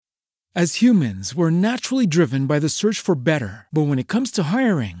As humans, we're naturally driven by the search for better. But when it comes to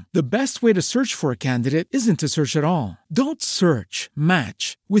hiring, the best way to search for a candidate isn't to search at all. Don't search,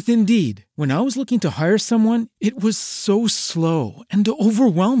 match with Indeed. When I was looking to hire someone, it was so slow and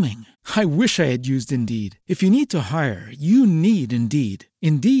overwhelming. I wish I had used Indeed. If you need to hire, you need Indeed.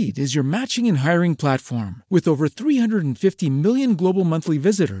 Indeed is your matching and hiring platform with over 350 million global monthly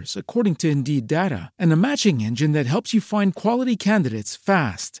visitors, according to Indeed data, and a matching engine that helps you find quality candidates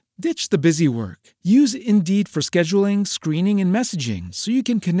fast. Ditch the busy work. Use Indeed for scheduling, screening, and messaging so you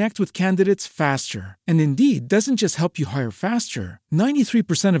can connect with candidates faster. And Indeed doesn't just help you hire faster.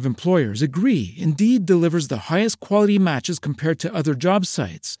 93% of employers agree Indeed delivers the highest quality matches compared to other job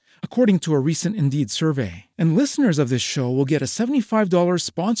sites, according to a recent Indeed survey. And listeners of this show will get a $75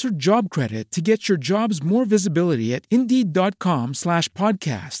 sponsored job credit to get your jobs more visibility at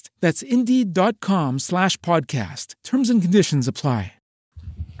Indeed.com/podcast. That's Indeed.com/podcast. Terms and conditions apply.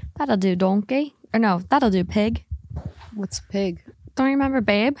 That'll do, donkey. Or no, that'll do, pig. What's pig? Don't you remember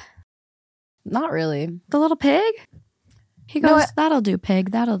Babe? Not really. The little pig? He goes, that'll do,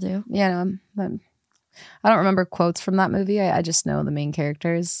 pig. That'll do. Yeah, no, I don't remember quotes from that movie. I just know the main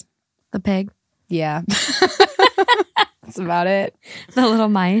characters. The pig. Yeah. That's about it. The little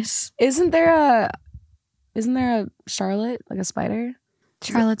mice. Isn't there a Charlotte, like a spider?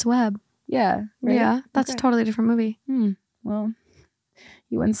 Charlotte's Web. Yeah. Right? Yeah, that's a totally different movie. Well,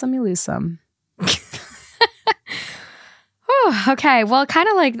 you win some, you lose some. Okay, well, kind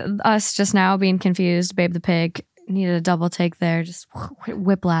of like us just now being confused, Babe the Pig needed a double take there, just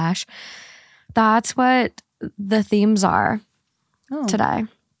whiplash. That's what the themes are today.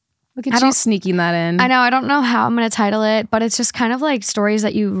 Look at you sneaking that in. I know, I don't know how I'm going to title it, but it's just kind of like stories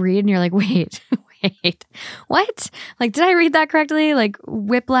that you read and you're like, wait, what? Like, did I read that correctly? Like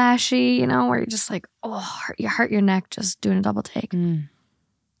whiplashy, where you're just like, you hurt your neck just doing a double take.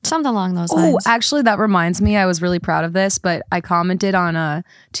 Something along those lines. Oh, actually, that reminds me. I was really proud of this, but I commented on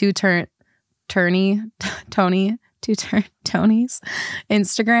Tony's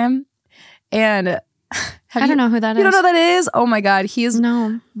Instagram, and I don't know who that is. You don't know who that is? Oh my God, he is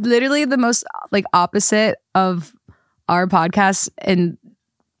literally the most opposite of our podcast and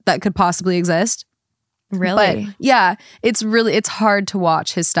that could possibly exist. Really? But yeah, it's hard to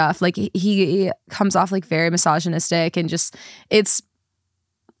watch his stuff. Like he comes off like very misogynistic and just it's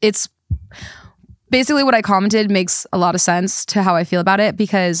basically what I commented makes a lot of sense to how I feel about it,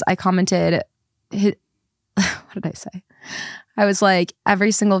 because I commented, what did I say? I was like,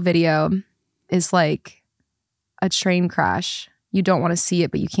 every single video is like a train crash. You don't want to see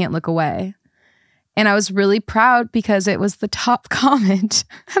it, but you can't look away. And I was really proud because it was the top comment.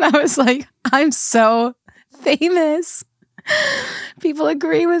 And I was like, I'm so famous. People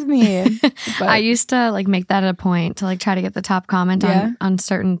agree with me. But I used to make that a point to try to get the top comment on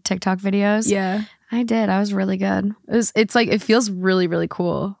certain TikTok videos. Yeah. I did. I was really good. It's like, it feels really, really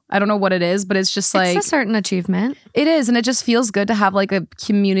cool. I don't know what it is, but it's just like... It's a certain achievement. It is. And it just feels good to have a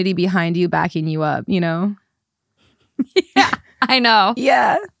community behind you, backing you up, Yeah, I know.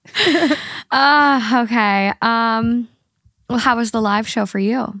 Yeah. Okay. Well, how was the live show for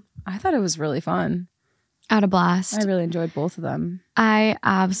you? I thought it was really fun. I had a blast. I really enjoyed both of them. I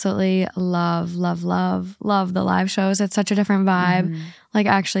absolutely love the live shows. It's such a different vibe.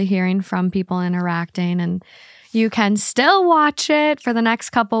 Actually hearing from people interacting, and you can still watch it for the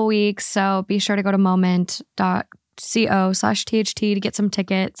next couple weeks. So be sure to go to moment.co/THT to get some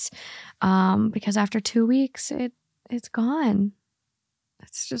tickets. Because after 2 weeks, it's gone.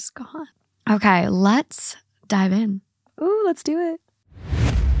 It's just gone. Okay, let's dive in. Ooh, let's do it.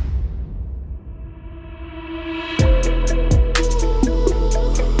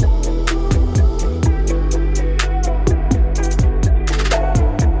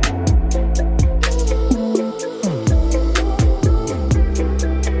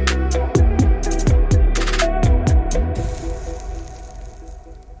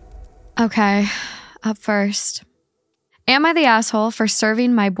 Okay, up first. Am I the asshole for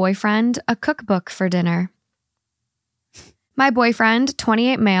serving my boyfriend a cookbook for dinner? My boyfriend,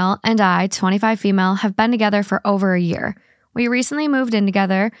 28 male, and I, 25 female, have been together for over a year. We recently moved in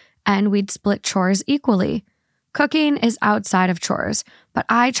together, and we'd split chores equally. Cooking is outside of chores, but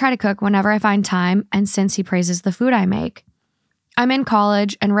I try to cook whenever I find time, and since he praises the food I make. I'm in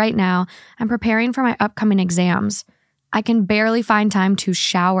college, and right now, I'm preparing for my upcoming exams. I can barely find time to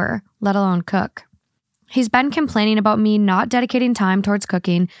shower, let alone cook. He's been complaining about me not dedicating time towards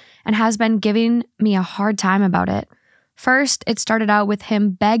cooking and has been giving me a hard time about it. First, it started out with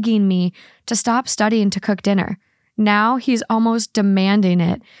him begging me to stop studying to cook dinner. Now he's almost demanding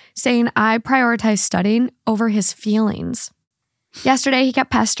it, saying I prioritize studying over his feelings. Yesterday, he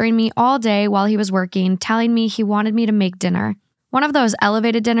kept pestering me all day while he was working, telling me he wanted me to make dinner. One of those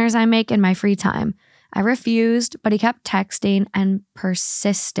elevated dinners I make in my free time. I refused, but he kept texting and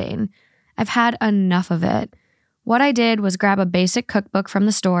persisting. I've had enough of it. What I did was grab a basic cookbook from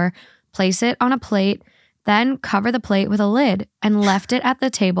the store, place it on a plate, then cover the plate with a lid and left it at the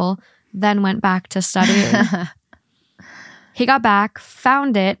table, then went back to studying. He got back,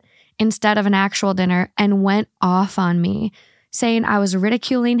 found it instead of an actual dinner, and went off on me, saying I was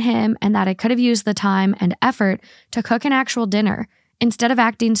ridiculing him and that I could have used the time and effort to cook an actual dinner instead of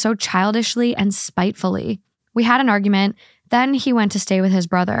acting so childishly and spitefully. We had an argument, then he went to stay with his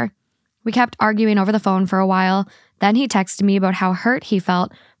brother. We kept arguing over the phone for a while, then he texted me about how hurt he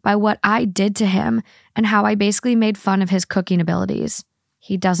felt by what I did to him and how I basically made fun of his cooking abilities.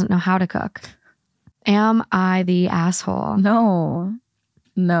 He doesn't know how to cook. Am I the asshole? No.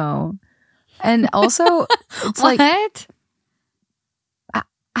 And also, it's what? like,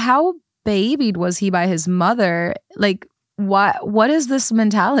 how babied was he by his mother? Like, what is this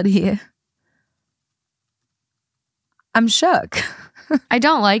mentality? I'm shook. I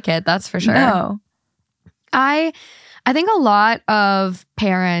don't like it, that's for sure. No. I think a lot of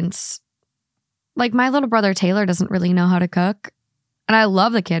parents, like my little brother Taylor doesn't really know how to cook. And I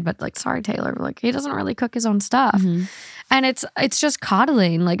love the kid, but like, sorry, Taylor, like he doesn't really cook his own stuff. Mm-hmm. And it's just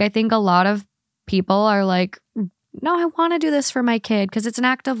coddling. Like I think a lot of people are like, no, I want to do this for my kid because it's an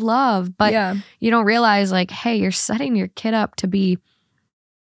act of love. But you don't realize like, hey, you're setting your kid up to be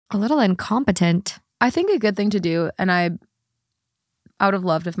a little incompetent. I think a good thing to do, and I would have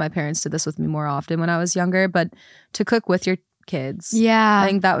loved if my parents did this with me more often when I was younger, but to cook with your kids. Yeah. I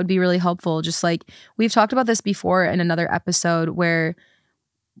think that would be really helpful. Just like we've talked about this before in another episode where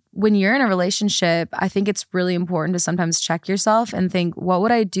when you're in a relationship, I think it's really important to sometimes check yourself and think, what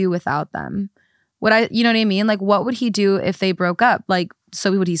would I do without them? You know what I mean? Like, what would he do if they broke up? Like,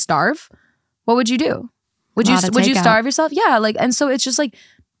 so would he starve? What would you do? Would you starve yourself? Yeah. Like, and so it's just like,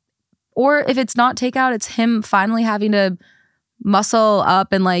 or if it's not takeout, it's him finally having to muscle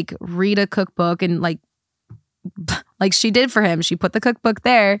up and like read a cookbook and like she did for him. She put the cookbook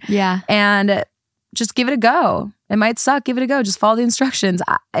there. Yeah. And just give it a go. It might suck. Give it a go. Just follow the instructions.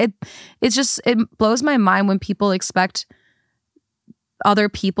 It blows my mind when people expect other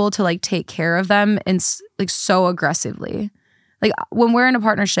people to like take care of them and like so aggressively. Like when we're in a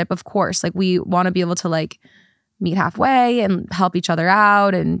partnership, of course, like we want to be able to like meet halfway and help each other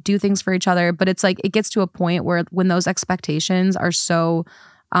out and do things for each other. But it's like, it gets to a point where when those expectations are so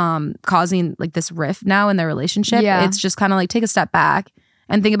causing like this rift now in their relationship, it's just kind of like take a step back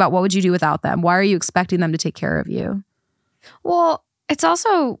and think about what would you do without them? Why are you expecting them to take care of you? Well, it's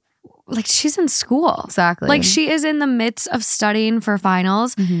also like she's in school. Exactly. Like she is in the midst of studying for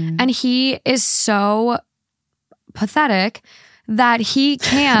finals and he is so pathetic that he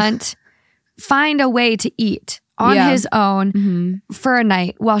can't find a way to eat on his own for a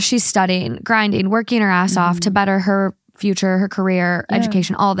night while she's studying, grinding, working her ass off to better her future, her career,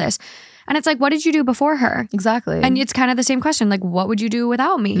 education, all this. And it's like, what did you do before her? Exactly. And it's kind of the same question. Like, what would you do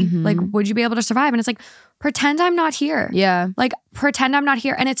without me? Like, would you be able to survive? And it's like, pretend I'm not here. Yeah. Like, pretend I'm not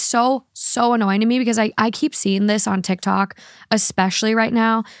here. And it's so annoying to me because I keep seeing this on TikTok, especially right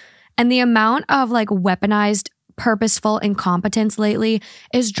now. And the amount of like weaponized, purposeful incompetence lately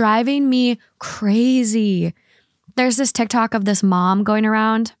is driving me crazy. There's this TikTok of this mom going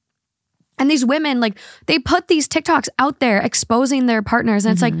around. And these women, like, they put these TikToks out there exposing their partners.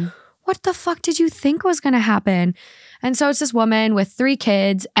 And it's like, what the fuck did you think was going to happen? And so it's this woman with 3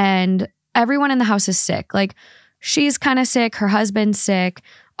 kids and everyone in the house is sick. Like, she's kind of sick. Her husband's sick,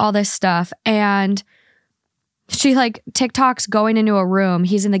 all this stuff. And she like TikToks going into a room.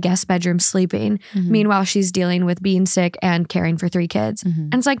 He's in the guest bedroom sleeping. Meanwhile, she's dealing with being sick and caring for 3 kids.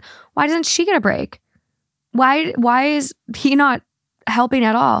 And it's like, why doesn't she get a break? Why is he not helping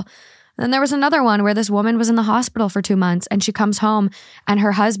at all? And then there was another one where this woman was in the hospital for 2 months and she comes home and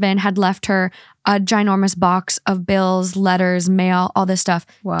her husband had left her a ginormous box of bills, letters, mail, all this stuff.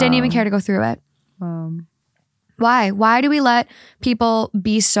 Wow. Didn't even care to go through it. Why? Why do we let people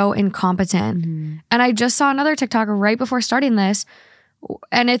be so incompetent? And I just saw another TikTok right before starting this.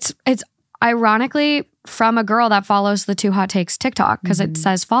 And it's ironically from a girl that follows the 2 Hot Takes TikTok because it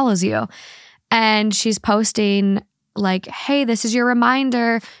says follows you. And she's posting like, hey, this is your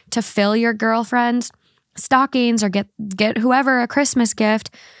reminder to fill your girlfriend's stockings or get whoever a Christmas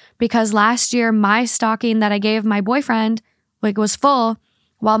gift because last year my stocking that I gave my boyfriend like was full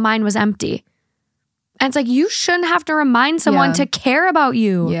while mine was empty. And it's like, you shouldn't have to remind someone to care about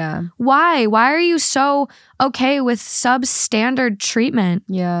you. Yeah. Why? Why are you so okay with substandard treatment?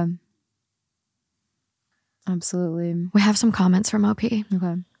 Yeah. Absolutely. We have some comments from OP.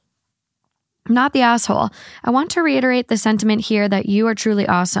 Okay. Not the asshole. I want to reiterate the sentiment here that you are truly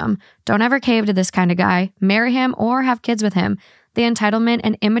awesome. Don't ever cave to this kind of guy. Marry him or have kids with him. The entitlement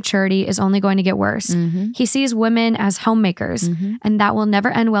and immaturity is only going to get worse. Mm-hmm. He sees women as homemakers, and that will never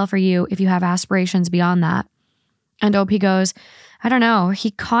end well for you if you have aspirations beyond that. And OP goes, I don't know.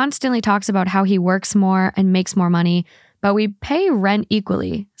 He constantly talks about how he works more and makes more money, but we pay rent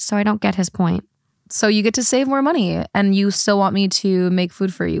equally, so I don't get his point. So you get to save more money and you still want me to make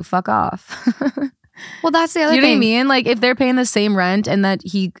food for you. Fuck off. Well, that's the other You thing. know what I mean? Like if they're paying the same rent and that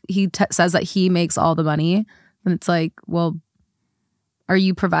he says that he makes all the money, then it's like, well, are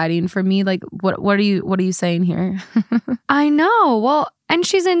you providing for me? Like what are you saying here? I know. Well, and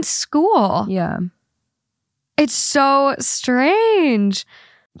she's in school. Yeah. It's so strange.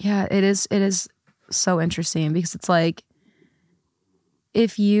 Yeah, it is so interesting because it's like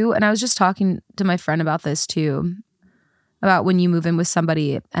if you, and I was just talking to my friend about this too, about when you move in with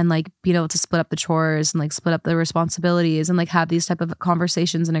somebody and like being able to split up the chores and like split up the responsibilities and like have these type of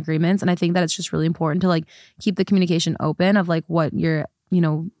conversations and agreements. And I think that it's just really important to like keep the communication open of like what you're, you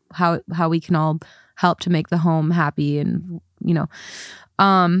know, how we can all help to make the home happy and, you know,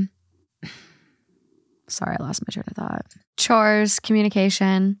 sorry, I lost my train of thought. Chores,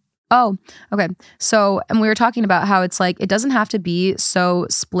 communication. Oh, okay. So, and we were talking about how it's like, it doesn't have to be so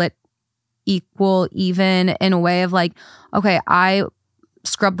split equal, even in a way of like, okay, I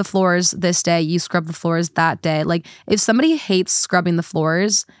scrub the floors this day, you scrub the floors that day. Like if somebody hates scrubbing the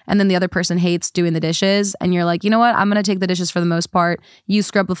floors and then the other person hates doing the dishes and you're like, you know what, I'm going to take the dishes for the most part. You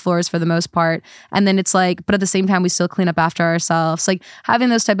scrub the floors for the most part. And then it's like, but at the same time, we still clean up after ourselves. Like having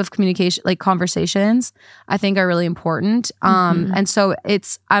those type of communication, like conversations, I think are really important. And so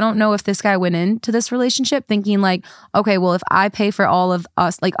it's, I don't know if this guy went into this relationship thinking like, okay, well, if I pay for all of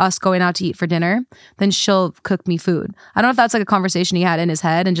us, like us going out to eat for dinner, then she'll cook me food. I don't know if that's like a conversation he had in his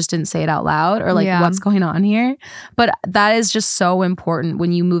head and just didn't say it out loud or like what's going on here. But that is just so important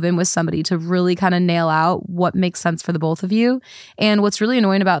when you move in with somebody to really kind of nail out what makes sense for the both of you. And what's really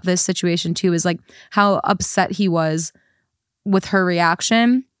annoying about this situation too is like how upset he was with her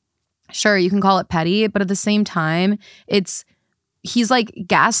reaction. Sure, you can call it petty, but at the same time, he's like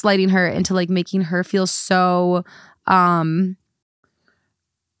gaslighting her into like making her feel so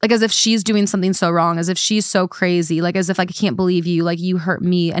like as if she's doing something so wrong, as if she's so crazy, like as if like, I can't believe you, like you hurt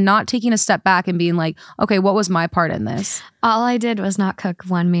me, and not taking a step back and being like, okay, what was my part in this? All I did was not cook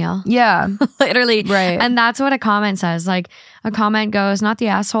one meal. Yeah. Literally. Right. And that's what a comment says. Like a comment goes, not the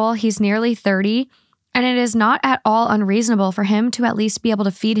asshole. He's nearly 30. And it is not at all unreasonable for him to at least be able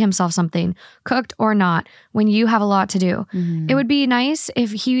to feed himself something, cooked or not, when you have a lot to do. It would be nice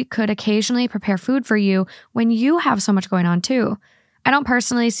if he could occasionally prepare food for you when you have so much going on too. I don't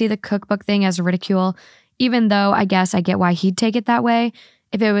personally see the cookbook thing as ridicule, even though I guess I get why he'd take it that way.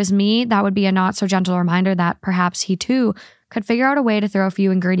 If it was me, that would be a not so gentle reminder that perhaps he too could figure out a way to throw a few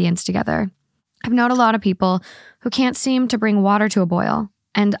ingredients together. I've known a lot of people who can't seem to bring water to a boil,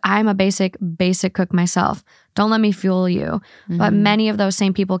 and I'm a basic cook myself. Don't let me fool you. But many of those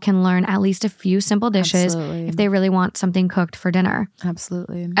same people can learn at least a few simple dishes if they really want something cooked for dinner.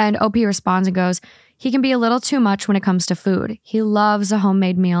 Absolutely. And OP responds and goes, he can be a little too much when it comes to food. He loves a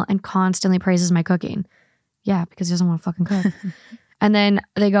homemade meal and constantly praises my cooking. Yeah, because he doesn't want to fucking cook. And then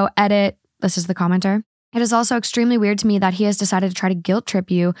they go, edit. This is the commenter. It is also extremely weird to me that he has decided to try to guilt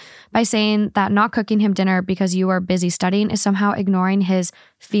trip you by saying that not cooking him dinner because you are busy studying is somehow ignoring his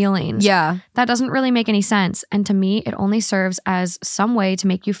feelings. Yeah. That doesn't really make any sense. And to me, it only serves as some way to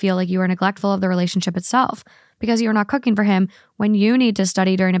make you feel like you are neglectful of the relationship itself because you're not cooking for him when you need to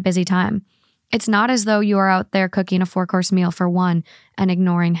study during a busy time. It's not as though you are out there cooking a 4-course meal for one and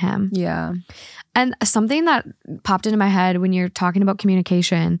ignoring him. Yeah. And something that popped into my head when you're talking about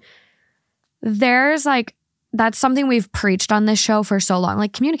communication, there's like, that's something we've preached on this show for so long.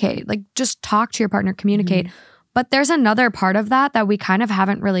 Like communicate, like just talk to your partner, communicate. But there's another part of that we kind of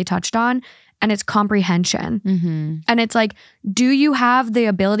haven't really touched on, and it's comprehension. And it's like, do you have the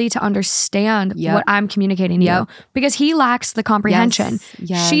ability to understand what I'm communicating to you? Because he lacks the comprehension.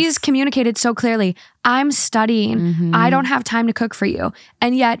 Yes. She's communicated so clearly, I'm studying. I don't have time to cook for you.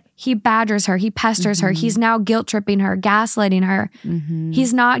 And yet he badgers her. He pesters her. He's now guilt tripping her, gaslighting her.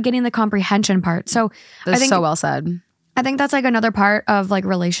 He's not getting the comprehension part. So That's I think so well said. I think that's like another part of like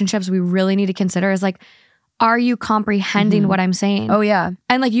relationships we really need to consider is like, are you comprehending what I'm saying? Oh, yeah.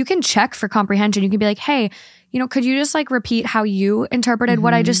 And like you can check for comprehension. You can be like, hey, you know, could you just like repeat how you interpreted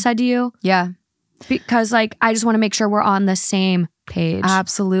what I just said to you? Yeah. Because like I just want to make sure we're on the same page.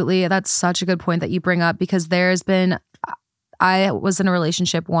 Absolutely. That's such a good point that you bring up because there's been, I was in a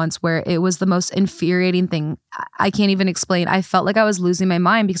relationship once where it was the most infuriating thing. I can't even explain. I felt like I was losing my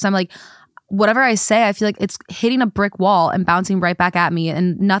mind because I'm like, whatever I say, I feel like it's hitting a brick wall and bouncing right back at me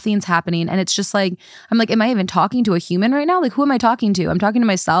and nothing's happening. And it's just like, I'm like, am I even talking to a human right now? Like, who am I talking to? I'm talking to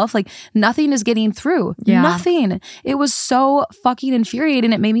myself. Like, nothing is getting through. Yeah. Nothing. It was so fucking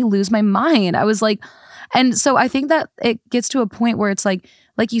infuriating. It made me lose my mind. I was like, and so I think that it gets to a point where it's like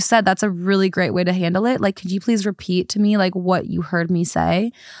you said, that's a really great way to handle it. Like, could you please repeat to me like what you heard me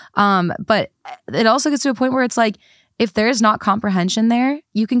say? But it also gets to a point where it's like, if there is not comprehension there,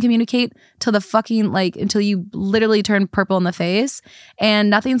 you can communicate till the fucking like until you literally turn purple in the face and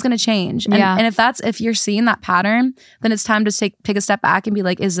nothing's gonna change. And, Yeah. and if you're seeing that pattern, then it's time to take a step back and be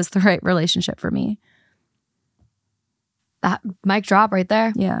like, is this the right relationship for me? That mic drop right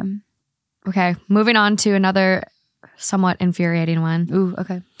there. Yeah. Okay, moving on to another somewhat infuriating one. Ooh,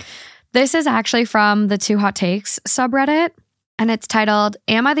 okay. This is actually from the Two Hot Takes subreddit, and it's titled,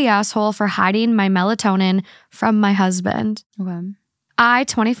 Am I the asshole for hiding my melatonin from my husband? Okay. I,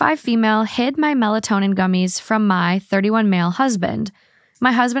 25 female, hid my melatonin gummies from my 31 male husband.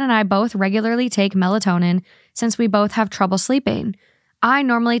 My husband and I both regularly take melatonin since we both have trouble sleeping. I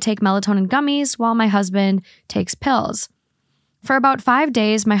normally take melatonin gummies while my husband takes pills. For about 5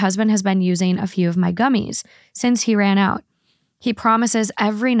 days, my husband has been using a few of my gummies since he ran out. He promises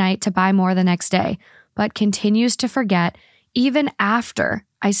every night to buy more the next day, but continues to forget even after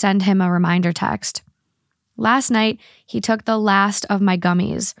I send him a reminder text. Last night, he took the last of my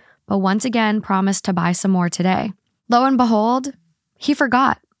gummies, but once again promised to buy some more today. Lo and behold, he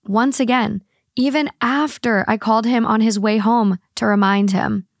forgot once again, even after I called him on his way home to remind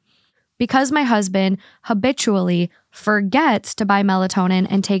him. Because my husband habitually forgets to buy melatonin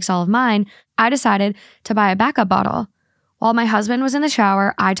and takes all of mine, I decided to buy a backup bottle. While my husband was in the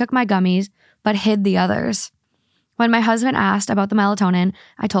shower, I took my gummies, but hid the others. When my husband asked about the melatonin,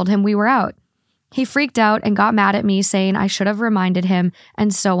 I told him we were out. He freaked out and got mad at me, saying I should have reminded him,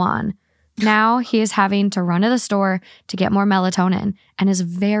 and so on. Now he is having to run to the store to get more melatonin and is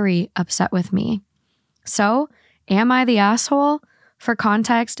very upset with me. So, am I the asshole? For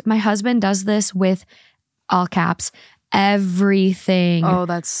context, my husband does this with, all caps, everything. Oh,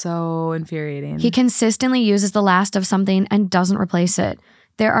 that's so infuriating. He consistently uses the last of something and doesn't replace it.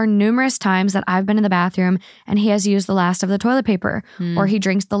 There are numerous times that I've been in the bathroom and he has used the last of the toilet paper, or he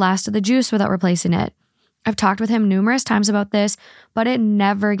drinks the last of the juice without replacing it. I've talked with him numerous times about this, but it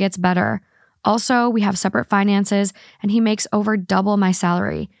never gets better. Also, we have separate finances and he makes over double my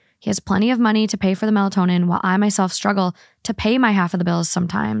salary. He has plenty of money to pay for the melatonin while I myself struggle to pay my half of the bills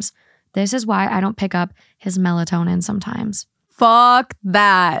sometimes. This is why I don't pick up his melatonin sometimes. Fuck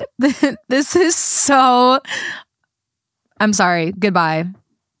that. This is so... I'm sorry. Goodbye.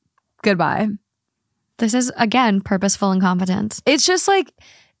 This is, again, purposeful incompetence. It's just like,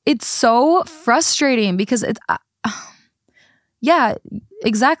 it's so frustrating because it's... yeah,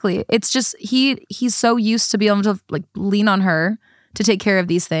 exactly. It's just, he's so used to be able to like lean on her to take care of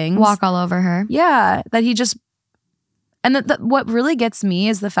these things. Walk all over her. Yeah, that he just... And what really gets me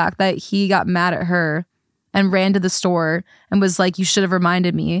is the fact that he got mad at her and ran to the store and was like, you should have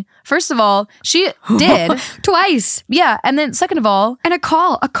reminded me. First of all, she did. Twice. Yeah. And then second of all... And a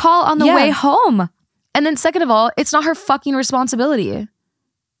call on the way home. And then second of all, it's not her fucking responsibility.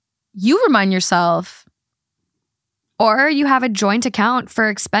 You remind yourself. Or you have a joint account for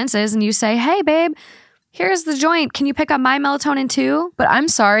expenses and you say, hey, babe, here's the joint. Can you pick up my melatonin too? But I'm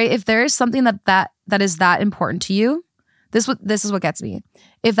sorry, if there is something that is that important to you, this is what gets me.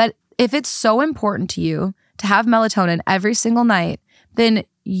 If it's so important to you to have melatonin every single night, then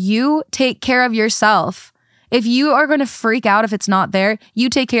you take care of yourself. If you are going to freak out if it's not there, you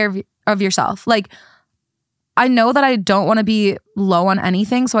take care of yourself. Like, I know that I don't want to be low on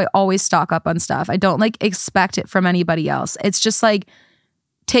anything, so I always stock up on stuff. I don't like expect it from anybody else. It's just like,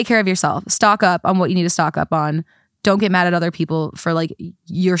 take care of yourself. Stock up on what you need to stock up on. Don't get mad at other people for like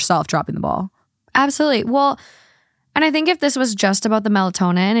yourself dropping the ball. Absolutely. Well, and I think if this was just about the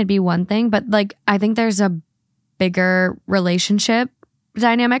melatonin, it'd be one thing. But like, I think there's a bigger relationship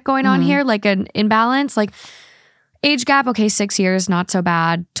dynamic going on here, like an imbalance. Like, age gap, okay, 6 years, not so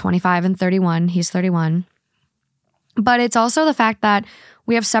bad. 25 and 31. He's 31. But it's also the fact that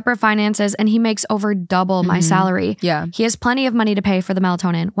we have separate finances and he makes over double my salary. Yeah. He has plenty of money to pay for the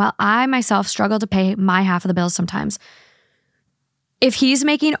melatonin, while I myself struggle to pay my half of the bills sometimes. If he's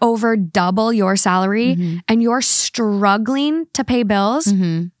making over double your salary and you're struggling to pay bills,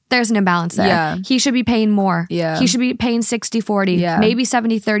 there's an imbalance there. Yeah. He should be paying more. Yeah. He should be paying 60-40, maybe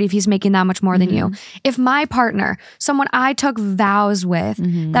 70-30 if he's making that much more than you. If my partner, someone I took vows with,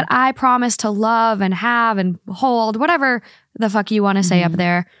 that I promised to love and have and hold, whatever the fuck you want to say up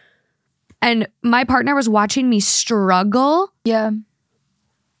there. And my partner was watching me struggle. Yeah.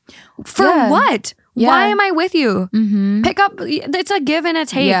 For what? Yeah. Why am I with you? Pick up. It's a give and a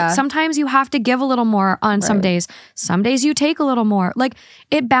take. Yeah. Sometimes you have to give a little more on some days. Some days you take a little more. Like,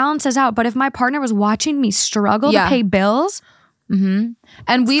 it balances out. But if my partner was watching me struggle to pay bills. And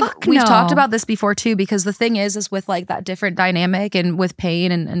we've talked about this before too, because the thing is with like that different dynamic and with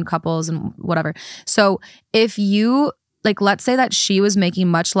pain and couples and whatever. So if you, like, let's say that she was making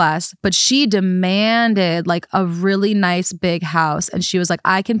much less, but she demanded like a really nice big house, and she was like,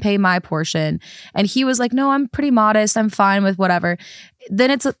 I can pay my portion. And he was like, no, I'm pretty modest. I'm fine with whatever.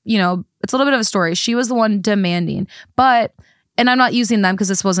 Then it's, you know, it's a little bit of a story. She was the one demanding. But, and I'm not using them because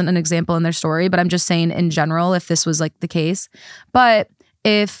this wasn't an example in their story, but I'm just saying in general, if this was like the case. But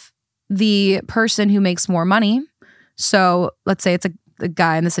if the person who makes more money, so let's say it's a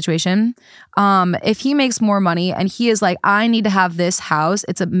guy in the situation, if he makes more money and he is like, I need to have this house,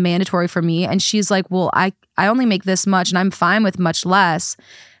 it's a mandatory for me, and she's like, well, I only make this much and I'm fine with much less,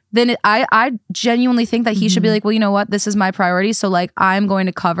 then I genuinely think that he should be like, well, you know what, this is my priority, so like I'm going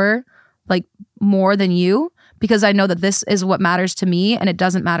to cover like more than you, because I know that this is what matters to me and it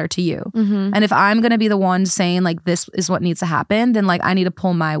doesn't matter to you. And if I'm going to be the one saying like this is what needs to happen, then like I need to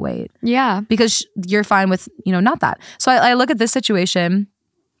pull my weight. Yeah. Because you're fine with, you know, not that. So I look at this situation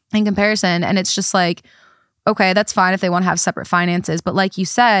in comparison, and it's just like, okay, that's fine if they want to have separate finances. But like you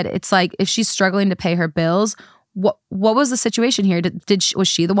said, it's like if she's struggling to pay her bills, what was the situation here? Was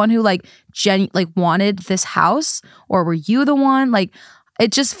she the one who like wanted this house, or were you the one? Like,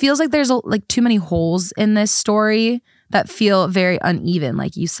 it just feels like there's like too many holes in this story that feel very uneven,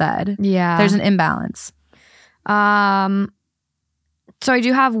 like you said. Yeah. There's an imbalance. So I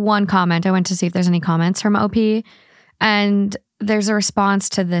do have one comment. I went to see if there's any comments from OP, and there's a response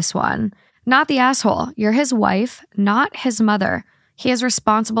to this one. Not the asshole. You're his wife, not his mother. He is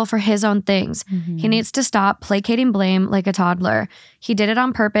responsible for his own things. He needs to stop placating blame like a toddler. He did it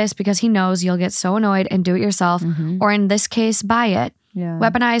on purpose because he knows you'll get so annoyed and do it yourself, or in this case, buy it. Yeah.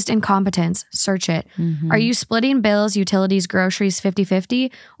 Weaponized incompetence. Search it. Are you splitting bills, utilities, groceries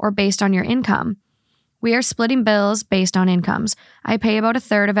 50-50, or based on your income? We are splitting bills based on incomes. I pay about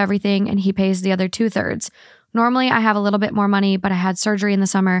 1/3 of everything and he pays the other 2/3. Normally I have a little bit more money, but I had surgery in the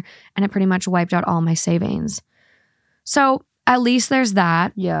summer and it pretty much wiped out all my savings. So at least there's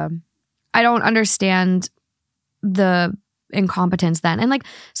that. Yeah. I don't understand the incompetence then. And like,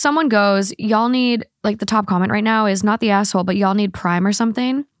 someone goes, y'all need, like, the top comment right now is not the asshole, but y'all need Prime or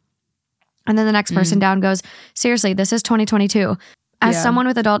something. And then the next person down goes, seriously, this is 2022. As someone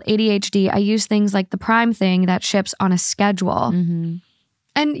with adult ADHD, I use things like the Prime thing that ships on a schedule.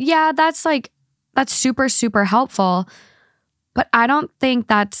 And yeah, that's super, super helpful. But I don't think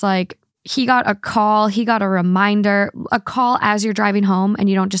that's like, he got a call, he got a reminder, a call as you're driving home, and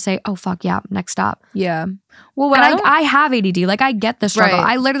you don't just say, oh, fuck, yeah, next stop. Yeah. Well, I have ADD. Like, I get the struggle.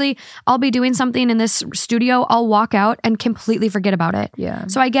 Right. I'll be doing something in this studio, I'll walk out and completely forget about it. Yeah.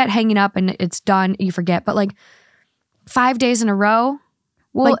 So I get hanging up and it's done, you forget. But like 5 days in a row,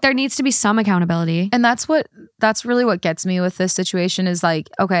 like there needs to be some accountability. And that's really what gets me with this situation is like,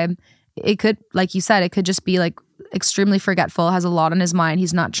 okay, it could, like you said, it could just be like extremely forgetful, has a lot on his mind.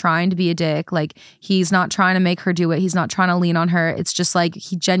 He's not trying to be a dick. Like, he's not trying to make her do it. He's not trying to lean on her. It's just like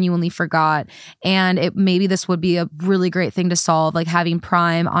he genuinely forgot. And maybe this would be a really great thing to solve, like having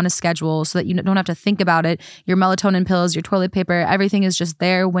Prime on a schedule so that you don't have to think about it. Your melatonin pills, your toilet paper, everything is just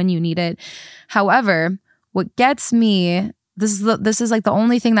there when you need it. However, what gets me, this is like the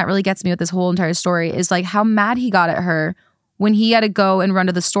only thing that really gets me with this whole entire story is like how mad he got at her when he had to go and run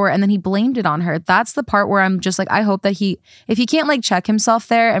to the store and then he blamed it on her. That's the part where I'm just like, I hope that if he can't like check himself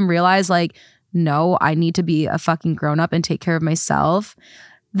there and realize like, no, I need to be a fucking grown up and take care of myself,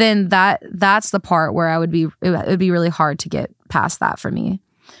 then that's the part where it would be really hard to get past that for me.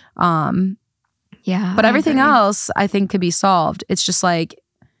 Yeah. But everything else I think could be solved. It's just like,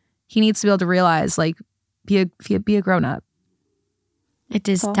 he needs to be able to realize like, be a grown up. It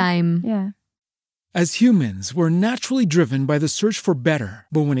is time. Yeah. As humans, we're naturally driven by the search for better.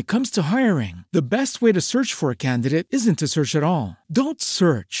 But when it comes to hiring, the best way to search for a candidate isn't to search at all. Don't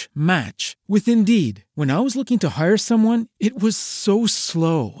search, match with Indeed. When I was looking to hire someone, it was so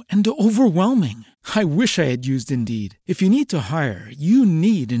slow and overwhelming. I wish I had used Indeed. If you need to hire, you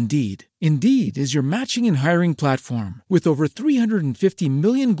need Indeed. Indeed is your matching and hiring platform with over 350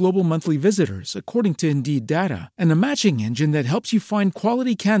 million global monthly visitors, according to Indeed data, and a matching engine that helps you find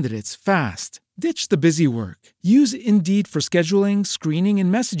quality candidates fast. Ditch the busy work. Use Indeed for scheduling, screening,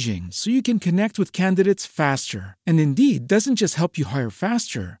 and messaging so you can connect with candidates faster. And Indeed doesn't just help you hire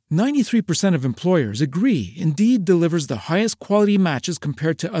faster. 93% of employers agree Indeed delivers the highest quality matches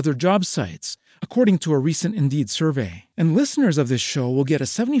compared to other job sites, according to a recent Indeed survey. And listeners of this show will get a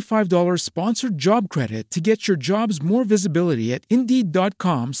 $75 sponsored job credit to get your jobs more visibility at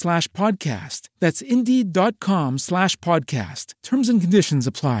Indeed.com/podcast. That's Indeed.com/podcast. Terms and conditions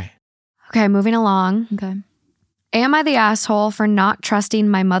apply. Okay, moving along. Okay. Am I the asshole for not trusting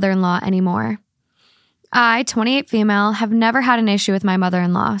my mother-in-law anymore? I, 28 female, have never had an issue with my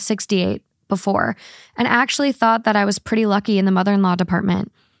mother-in-law, 68, before, and actually thought that I was pretty lucky in the mother-in-law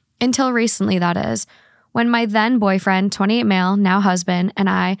department. Until recently, that is, when my then boyfriend, 28 male, now husband, and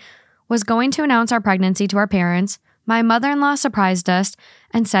I was going to announce our pregnancy to our parents, my mother-in-law surprised us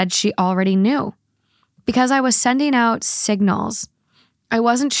and said she already knew. Because I was sending out signals. I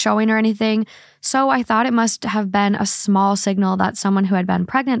wasn't showing her anything, so I thought it must have been a small signal that someone who had been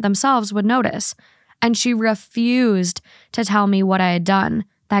pregnant themselves would notice. And she refused to tell me what I had done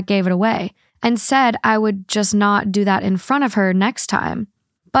that gave it away, and said I would just not do that in front of her next time.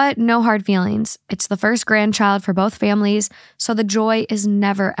 But no hard feelings. It's the first grandchild for both families, so the joy is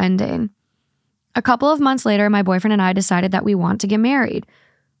never ending. A couple of months later, my boyfriend and I decided that we want to get married.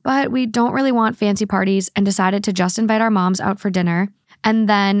 But we don't really want fancy parties and decided to just invite our moms out for dinner and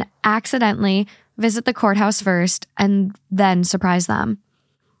then accidentally visit the courthouse first and then surprise them.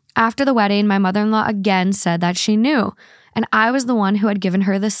 After the wedding, my mother-in-law again said that she knew, and I was the one who had given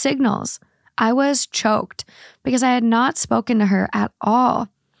her the signals. I was choked because I had not spoken to her at all,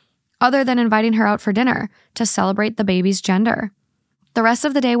 other than inviting her out for dinner to celebrate the baby's gender. The rest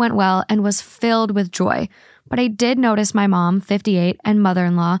of the day went well and was filled with joy, but I did notice my mom, 58, and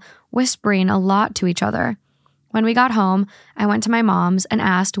mother-in-law whispering a lot to each other. When we got home, I went to my mom's and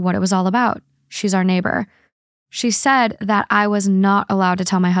asked what it was all about. She's our neighbor. She said that I was not allowed to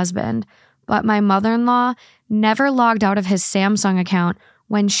tell my husband, but my mother-in-law never logged out of his Samsung account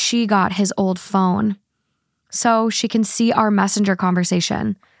when she got his old phone, so she can see our messenger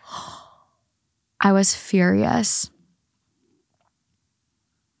conversation. I was furious.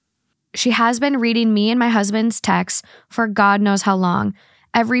 She has been reading me and my husband's texts for God knows how long.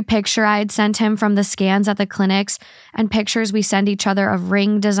 Every picture I had sent him from the scans at the clinics and pictures we send each other of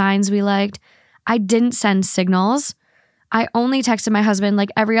ring designs we liked. I didn't send signals. I only texted my husband like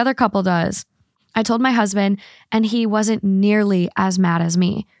every other couple does. I told my husband, and he wasn't nearly as mad as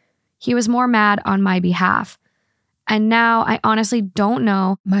me. He was more mad on my behalf. And now I honestly don't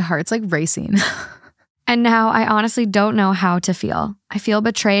know. My heart's like racing. And now I honestly don't know how to feel. I feel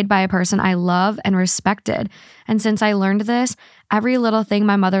betrayed by a person I love and respected. And since I learned this, every little thing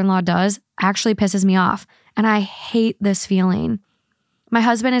my mother-in-law does actually pisses me off. And I hate this feeling. My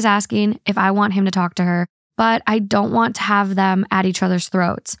husband is asking if I want him to talk to her, but I don't want to have them at each other's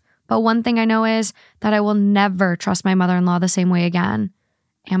throats. But one thing I know is that I will never trust my mother-in-law the same way again.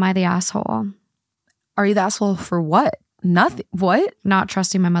 Am I the asshole? Are you the asshole for what? Nothing. What? Not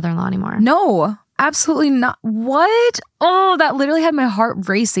trusting my mother-in-law anymore. No, absolutely not. What? Oh, that literally had my heart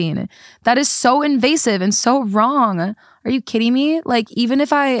racing. That is so invasive and so wrong. Are you kidding me? Like, even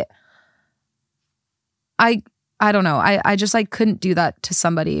if I don't know. I just like couldn't do that to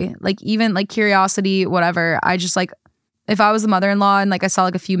somebody. Like, even like curiosity, whatever. I just like, if I was the mother-in-law and like I saw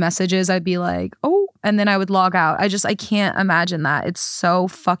like a few messages, I'd be like, oh, and then I would log out. I can't imagine that. It's so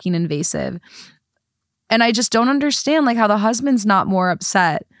fucking invasive. And I just don't understand like how the husband's not more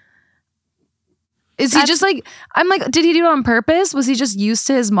upset. Is he just like, I'm like, did he do it on purpose? Was he just used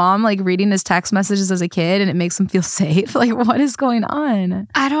to his mom like reading his text messages as a kid and it makes him feel safe? Like, what is going on?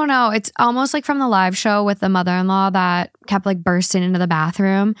 I don't know. It's almost like from the live show with the mother-in-law that kept like bursting into the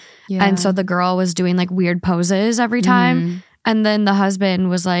bathroom. Yeah. And so the girl was doing like weird poses every time. Mm-hmm. And then the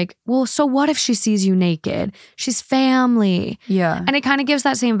husband was like, well, so what if she sees you naked? She's family. Yeah. And it kind of gives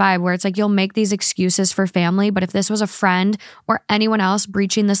that same vibe where it's like you'll make these excuses for family, but if this was a friend or anyone else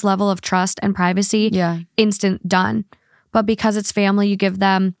breaching this level of trust and privacy, Yeah. instant done. But because it's family, you give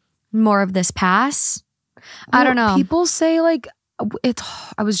them more of this pass. I don't know. People say like,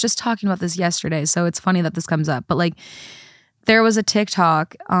 I was just talking about this yesterday, so it's funny that this comes up, but like there was a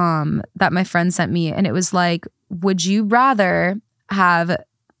TikTok that my friend sent me and it was like, would you rather have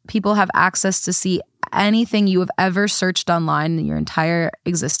people have access to see anything you have ever searched online in your entire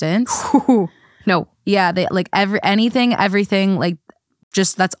existence? No. Yeah, they like everything, like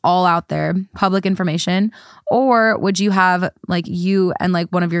just that's all out there, public information? Or would you have like you and like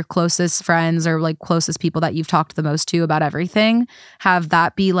one of your closest friends or like closest people that you've talked the most to about everything, have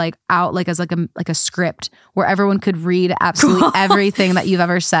that be like out like as like a script where everyone could read absolutely everything that you've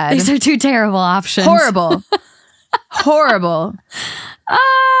ever said? These are two terrible options. Horrible. Horrible.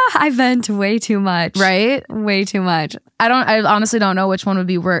 I vent way too much. Right? Way too much. I honestly don't know which one would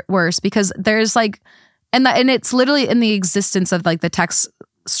be worse, because there's like, and it's literally in the existence of like the text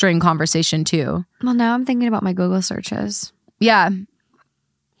string conversation too. Well, now I'm thinking about my Google searches. Yeah.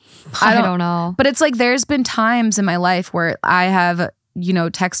 I don't know. But it's like there's been times in my life where I have,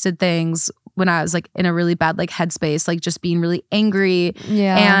 texted things when I was like in a really bad like headspace, like just being really angry.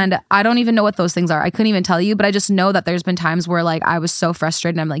 Yeah. And I don't even know what those things are. I couldn't even tell you, but I just know that there's been times where like I was so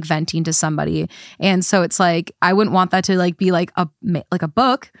frustrated and I'm like venting to somebody. And so it's like, I wouldn't want that to like be like a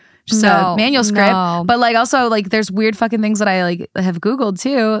book. Just a manual script. No. But like also like there's weird fucking things that I like have Googled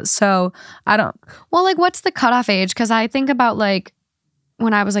too. So I don't. Well, like what's the cutoff age? Because I think about like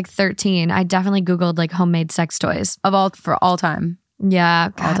when I was like 13, I definitely Googled like homemade sex toys. For all time. Yeah.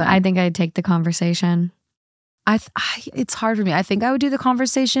 God, I think I'd take the conversation. It's hard for me. I think I would do the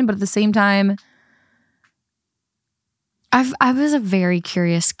conversation, but at the same time. I was a very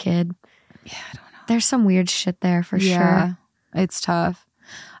curious kid. Yeah, I don't know. There's some weird shit there for sure. It's tough.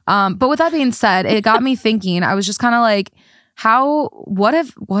 But with that being said, it got me thinking. I was just kind of like, what have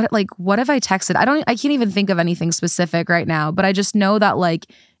I texted? I can't even think of anything specific right now, but I just know that like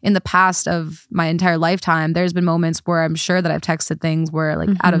in the past of my entire lifetime, there's been moments where I'm sure that I've texted things where like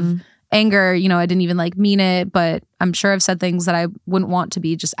out of anger, I didn't even like mean it, but I'm sure I've said things that I wouldn't want to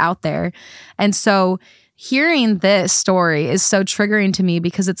be just out there. And so hearing this story is so triggering to me,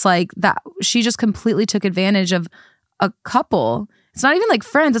 because it's like that she just completely took advantage of a couple. It's not even like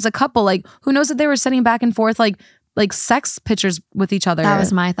friends. It's a couple. Like, who knows that they were sending back and forth like sex pictures with each other. That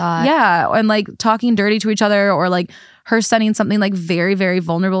was my thought. Yeah. And like talking dirty to each other, or like her sending something like very, very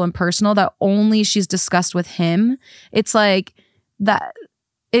vulnerable and personal that only she's discussed with him. It's like that.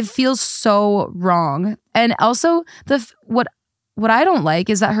 It feels so wrong. And also what I don't like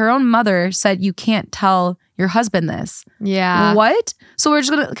is that her own mother said, you can't tell your husband this. Yeah. What? So we're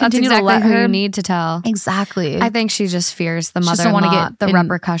just going to continue That's exactly to let who her. you need to tell. Exactly. I think she just fears the She just mother-in-law, don't wanna get the in-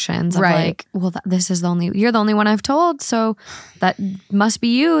 repercussions of Right. like, well, you're the only one I've told, so that must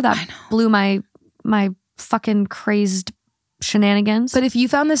be you that blew my fucking crazed shenanigans. But if you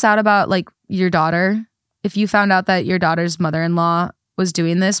found this out about like your daughter, if you found out that your daughter's mother-in-law was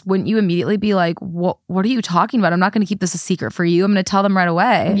doing this, wouldn't you immediately be like, what are you talking about? I'm not going to keep this a secret for you. I'm going to tell them right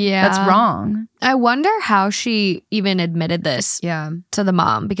away. Yeah. That's wrong. I wonder how she even admitted this to the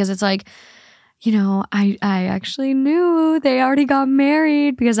mom, because it's like, I actually knew they already got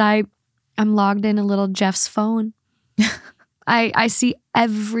married because I'm logged in a little Jeff's phone. I see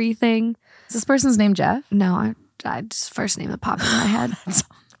everything. Is this person's name Jeff? No, I just first name that popped in my head. It's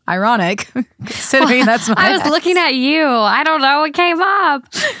ironic, considering that's my I was looking at you. I don't know. It came up.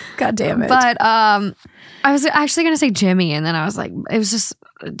 God damn it. But I was actually going to say Jimmy, and then I was like,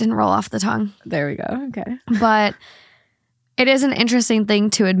 it didn't roll off the tongue. There we go. Okay. But it is an interesting thing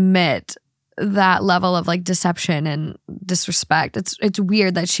to admit that level of like deception and disrespect. It's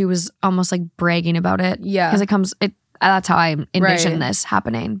weird that she was almost like bragging about it. Yeah. Because that's how I envision this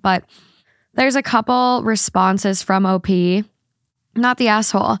happening. But there's a couple responses from OP. Not the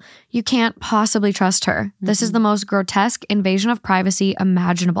asshole. You can't possibly trust her. This is the most grotesque invasion of privacy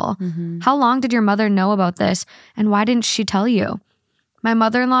imaginable. How long did your mother know about this, and why didn't she tell you? My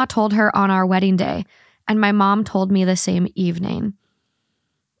mother-in-law told her on our wedding day, and my mom told me the same evening.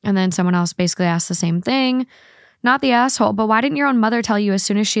 And then someone else basically asked the same thing. Not the asshole, but why didn't your own mother tell you as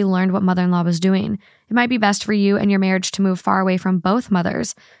soon as she learned what mother-in-law was doing? It might be best for you and your marriage to move far away from both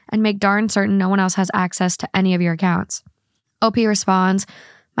mothers and make darn certain no one else has access to any of your accounts. OP responds,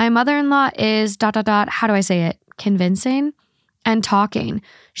 my mother-in-law is ... how do I say it? Convincing and talking.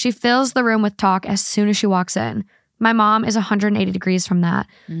 She fills the room with talk as soon as she walks in. My mom is 180 degrees from that.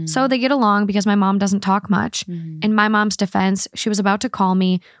 So they get along because my mom doesn't talk much. In my mom's defense, she was about to call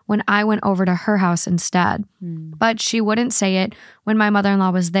me when I went over to her house instead. But she wouldn't say it when my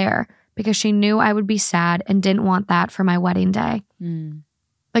mother-in-law was there because she knew I would be sad and didn't want that for my wedding day.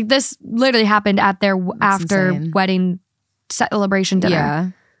 Like this literally happened at their after wedding celebration dinner. Yeah.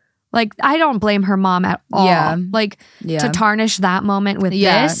 Like I don't blame her mom at all. Yeah. Like to tarnish that moment with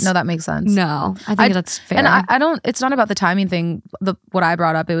this. No, that makes sense. No, I think that's fair. And I don't, it's not about the timing thing. What I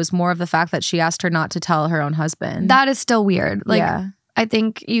brought up, it was more of the fact that she asked her not to tell her own husband. That is still weird. Like I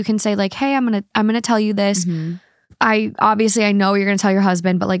think you can say like, hey, I'm gonna tell you this. I know you're going to tell your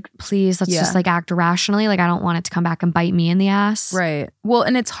husband, but like, please, let's just like act rationally. Like, I don't want it to come back and bite me in the ass. Right. Well,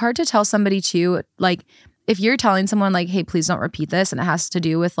 and it's hard to tell somebody too, like if you're telling someone like, hey, please don't repeat this, and it has to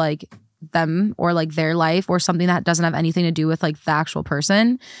do with like them or like their life or something that doesn't have anything to do with like the actual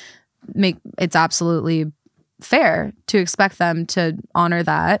person, it's absolutely fair to expect them to honor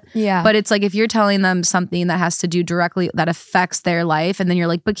that. Yeah. But it's like if you're telling them something that has to do directly that affects their life, and then you're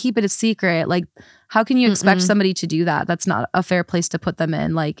like, but keep it a secret, like how can you expect somebody to do that? That's not a fair place to put them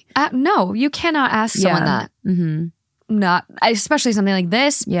in. Like no, you cannot ask someone that. Not especially something like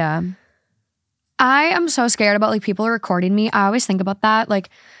this. Yeah. I am so scared about like people recording me. I always think about that. Like,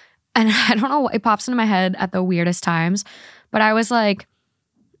 and I don't know what it pops into my head at the weirdest times, but I was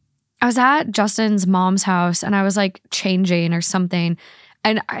at Justin's mom's house and I was like changing or something.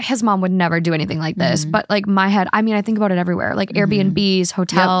 And his mom would never do anything like this. But like my head, I mean, I think about it everywhere. Like Airbnbs,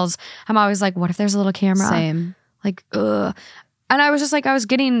 hotels. Yep. I'm always like, what if there's a little camera? Same. Like, ugh. And I was just like, I was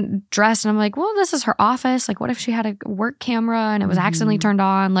getting dressed and I'm like, well, this is her office. Like, what if she had a work camera and it was accidentally turned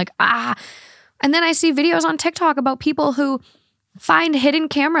on? Like, And then I see videos on TikTok about people who find hidden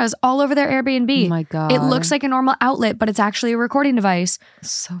cameras all over their Airbnb. Oh my God. It looks like a normal outlet, but it's actually a recording device.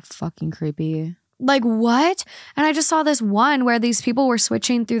 So fucking creepy. Like, what? And I just saw this one where these people were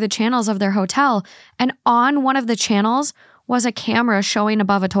switching through the channels of their hotel, and on one of the channels was a camera showing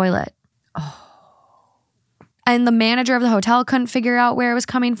above a toilet. Oh. And the manager of the hotel couldn't figure out where it was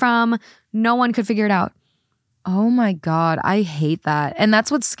coming from. No one could figure it out. Oh my God, I hate that. And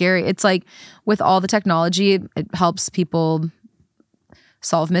that's what's scary. It's like with all the technology, it helps people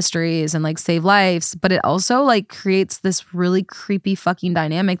solve mysteries and like save lives, but it also like creates this really creepy fucking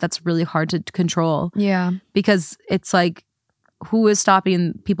dynamic that's really hard to control. Yeah. Because it's like, who is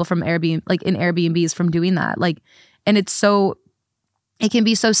stopping people from Airbnb, like in Airbnbs, from doing that? Like, and it can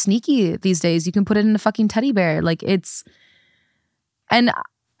be so sneaky these days. You can put it in a fucking teddy bear. Like and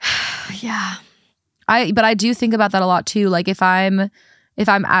yeah. But I do think about that a lot too. Like if I'm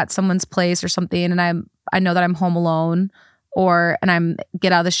at someone's place or something and I know that I'm home alone, and I'm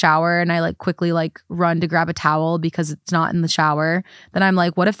get out of the shower and I like quickly like run to grab a towel because it's not in the shower, then I'm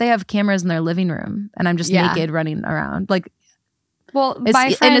like, what if they have cameras in their living room and I'm just naked running around? Like, well,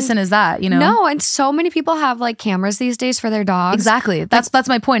 it's innocent as that, you know? No, and so many people have like cameras these days for their dogs. Exactly. That's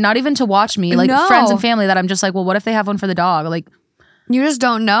my point. Not even to watch me, like friends and family, that I'm just like, well, what if they have one for the dog? Like, you just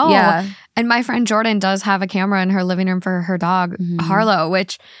don't know. Yeah. And my friend Jordan does have a camera in her living room for her dog, Harlow,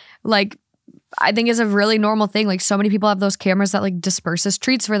 which like I think is a really normal thing. Like so many people have those cameras that like disperses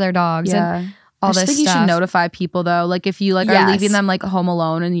treats for their dogs and all this stuff. I think you should notify people though. Like if you like are leaving them like home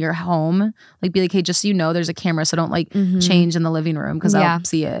alone in your home, like be like, hey, just so you know there's a camera, so don't like change in the living room because I'll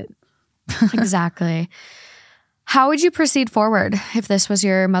see it. Exactly. How would you proceed forward if this was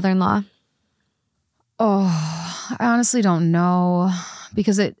your mother-in-law? Oh, I honestly don't know,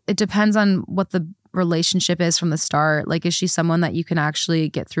 because it depends on what the relationship is from the start. Like, is she someone that you can actually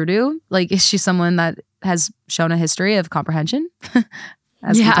get through to? Like, is she someone that has shown a history of comprehension,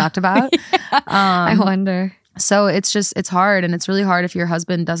 as we talked about? I wonder. So it's hard, and it's really hard if your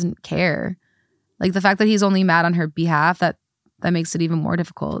husband doesn't care. Like the fact that he's only mad on her behalf, that makes it even more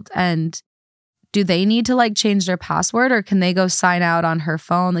difficult. And do they need to like change their password, or can they go sign out on her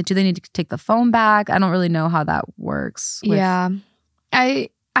phone? Like, do they need to take the phone back? I don't really know how that works. Yeah. I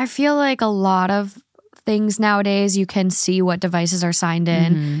feel like a lot of things nowadays, you can see what devices are signed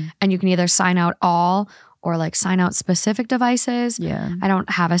in, and you can either sign out all or like sign out specific devices. Yeah. I don't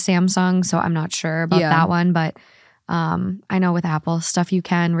have a Samsung, so I'm not sure about that one, but I know with Apple stuff you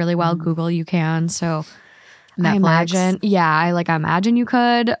can really well. Google you can. So Netflix. I imagine you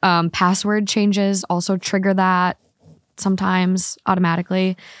could. Password changes also trigger that sometimes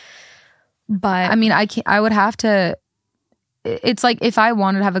automatically. But I mean, I would have to. It's like if I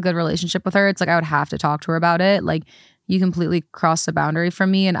wanted to have a good relationship with her, it's like I would have to talk to her about it. Like, you completely crossed the boundary from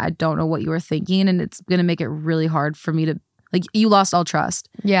me, and I don't know what you were thinking, and it's gonna make it really hard for me to like. You lost all trust.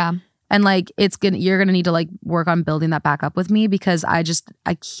 Yeah. And like you're gonna need to like work on building that back up with me, because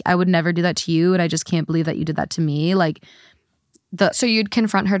I would never do that to you, and I just can't believe that you did that to me. Like so you'd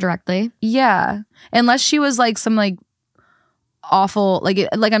confront her directly? Yeah, unless she was like some like awful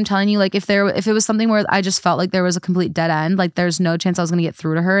like I'm telling you, like if it was something where I just felt like there was a complete dead end, like there's no chance I was gonna get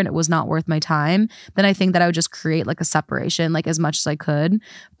through to her, and it was not worth my time, then I think that I would just create like a separation, like as much as I could.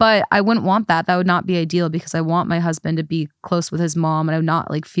 But I wouldn't want that. That would not be ideal, because I want my husband to be close with his mom, and I would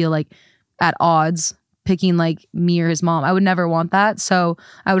not like feel like at odds picking like me or his mom. I would never want that. So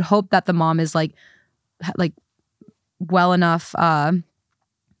I would hope that the mom is like well enough, I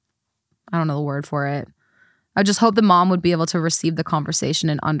don't know the word for it, I just hope the mom would be able to receive the conversation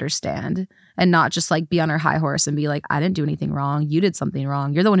and understand and not just like be on her high horse and be like, I didn't do anything wrong. You did something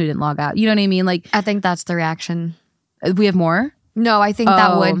wrong. You're the one who didn't log out. You know what I mean? Like, I think that's the reaction. we have more? No, I think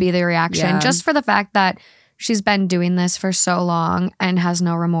that would be the reaction. yeah. Just for the fact that she's been doing this for so long and has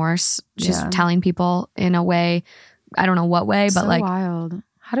no remorse. She's telling people in a way, I don't know what way, but so like wild.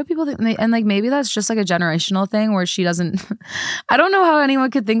 How do people think? And like maybe that's just like a generational thing where she doesn't. I don't know how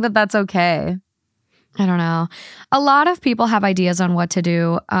anyone could think that that's okay. I don't know. A lot of people have ideas on what to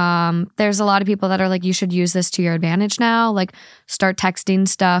do. There's a lot of people that are like, you should use this to your advantage now. Like start texting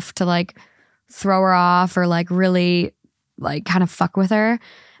stuff to like throw her off or like really like kind of fuck with her.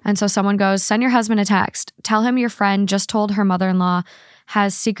 And so someone goes, send your husband a text. Tell him your friend just told her mother-in-law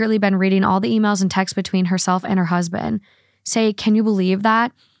has secretly been reading all the emails and texts between herself and her husband. Say, can you believe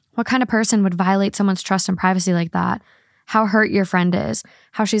that? What kind of person would violate someone's trust and privacy like that? How hurt your friend is,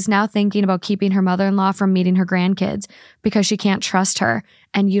 how she's now thinking about keeping her mother-in-law from meeting her grandkids because she can't trust her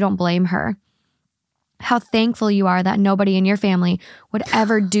and you don't blame her. How thankful you are that nobody in your family would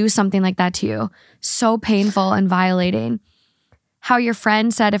ever do something like that to you. So painful and violating. How your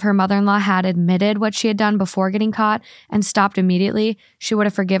friend said if her mother-in-law had admitted what she had done before getting caught and stopped immediately, she would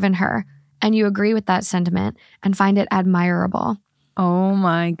have forgiven her. And you agree with that sentiment and find it admirable. Oh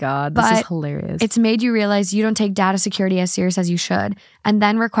my God, this is hilarious. It's made you realize you don't take data security as serious as you should, and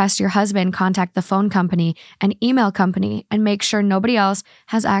then request your husband contact the phone company and email company and make sure nobody else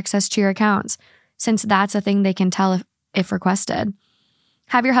has access to your accounts, since that's a thing they can tell if requested.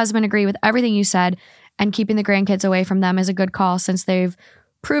 Have your husband agree with everything you said, and keeping the grandkids away from them is a good call since they've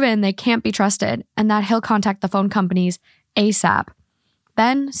proven they can't be trusted, and that he'll contact the phone companies ASAP.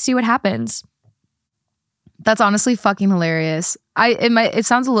 Then see what happens. That's honestly fucking hilarious. It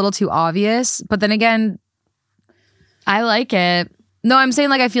sounds a little too obvious, but then again, I like it. No, I'm saying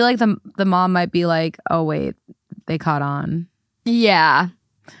like I feel like the mom might be like, oh wait, they caught on. Yeah.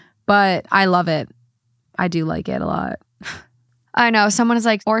 But I love it. I do like it a lot. I know. Someone is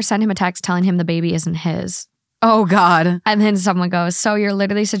like, or send him a text telling him the baby isn't his. Oh God. And then someone goes, so you're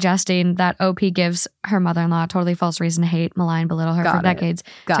literally suggesting that OP gives her mother-in-law a totally false reason to hate, malign, belittle her for decades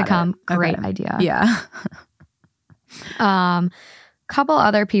to come. Great idea. Yeah. Couple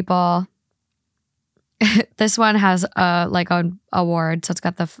other people. This one has an award, so it's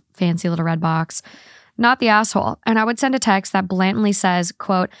got the fancy little red box. Not the asshole. And I would send a text that blatantly says,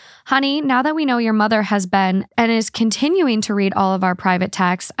 quote, honey, now that we know your mother has been and is continuing to read all of our private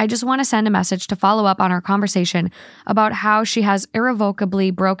texts, I just want to send a message to follow up on our conversation about how she has irrevocably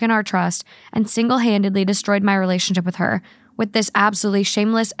broken our trust and single-handedly destroyed my relationship with her with this absolutely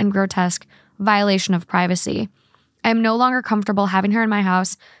shameless and grotesque violation of privacy. I am no longer comfortable having her in my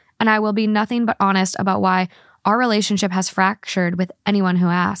house, and I will be nothing but honest about why our relationship has fractured with anyone who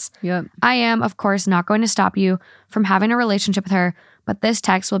asks. Yep. I am, of course, not going to stop you from having a relationship with her, but this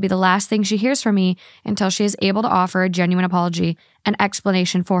text will be the last thing she hears from me until she is able to offer a genuine apology and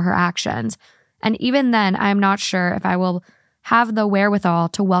explanation for her actions. And even then, I am not sure if I will have the wherewithal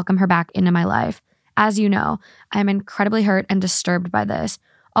to welcome her back into my life. As you know, I am incredibly hurt and disturbed by this.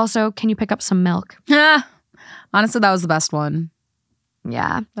 Also, can you pick up some milk? Honestly, that was the best one.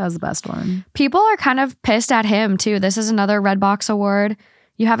 Yeah. That was the best one. People are kind of pissed at him, too. This is another Redbox award.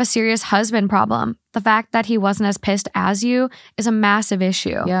 You have a serious husband problem. The fact that he wasn't as pissed as you is a massive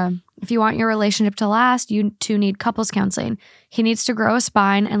issue. Yeah. If you want your relationship to last, you two need couples counseling. He needs to grow a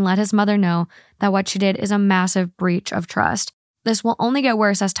spine and let his mother know that what she did is a massive breach of trust. This will only get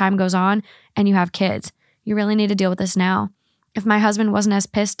worse as time goes on and you have kids. You really need to deal with this now. If my husband wasn't as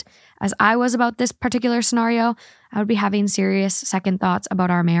pissed as I was about this particular scenario, I would be having serious second thoughts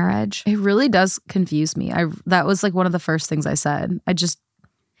about our marriage. It really does confuse me. That was like one of the first things I said.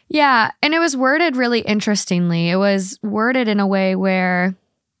 Yeah, and it was worded really interestingly. It was worded in a way where,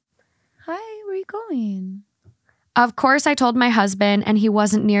 hi, where are you going? Of course, I told my husband and he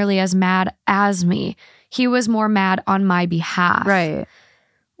wasn't nearly as mad as me. He was more mad on my behalf. Right.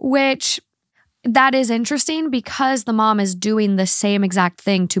 Which, that is interesting because the mom is doing the same exact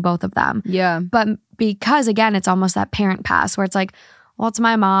thing to both of them. Yeah. But because, again, it's almost that parent pass where it's like, well, it's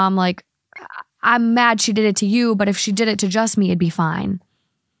my mom. Like, I'm mad she did it to you, but if she did it to just me, it'd be fine.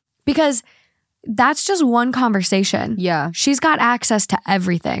 Because that's just one conversation. Yeah. She's got access to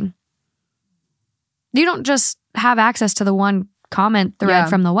everything. You don't just have access to the one comment thread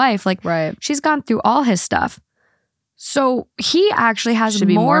from the wife. Like, right. She's gone through all his stuff. So he actually has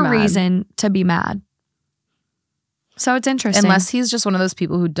more reason to be mad. So it's interesting. Unless he's just one of those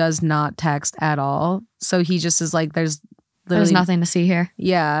people who does not text at all. So he just is like, there's nothing to see here.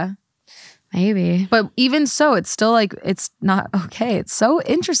 Yeah. Maybe. But even so, it's still like, it's not okay. It's so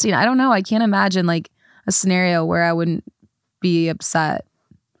interesting. I don't know. I can't imagine like a scenario where I wouldn't be upset.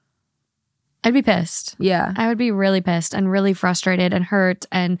 I'd be pissed. Yeah. I would be really pissed and really frustrated and hurt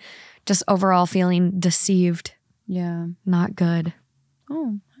and just overall feeling deceived. Yeah. Not good.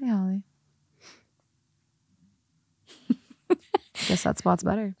 Oh, hi, Holly. Guess that spot's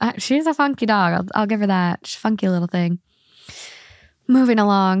better. She's a funky dog. I'll give her that. She's a funky little thing. Moving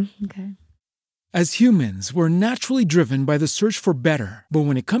along. Okay. As humans, we're naturally driven by the search for better. But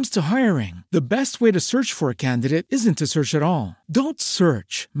when it comes to hiring, the best way to search for a candidate isn't to search at all. Don't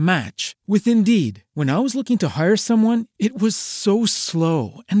search, match with Indeed. When I was looking to hire someone, it was so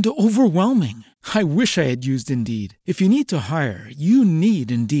slow and overwhelming. I wish I had used Indeed. If you need to hire, you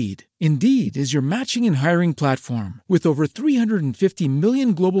need Indeed. Indeed is your matching and hiring platform with over 350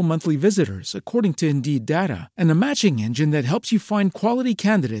 million global monthly visitors, according to Indeed data, and a matching engine that helps you find quality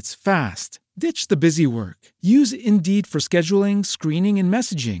candidates fast. Ditch the busy work. Use Indeed for scheduling, screening, and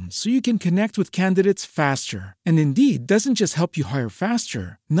messaging so you can connect with candidates faster. And Indeed doesn't just help you hire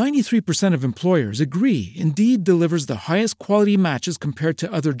faster. 93% of employers agree Indeed delivers the highest quality matches compared to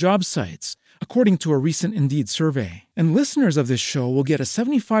other job sites, according to a recent Indeed survey. And listeners of this show will get a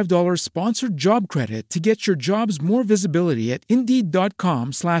 $75 sponsored job credit to get your jobs more visibility at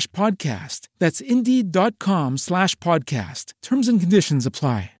Indeed.com/podcast. That's Indeed.com/podcast. Terms and conditions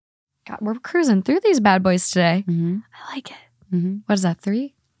apply. God, we're cruising through these bad boys today. Mm-hmm. I like it. Mm-hmm. What is that,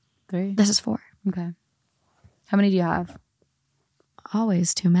 3? 3. This is 4. Okay. How many do you have?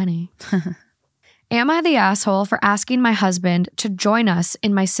 Always too many. Am I the asshole for asking my husband to join us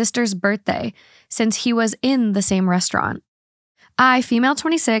in my sister's birthday since he was in the same restaurant? I, female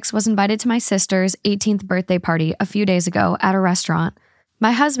 26, was invited to my sister's 18th birthday party a few days ago at a restaurant.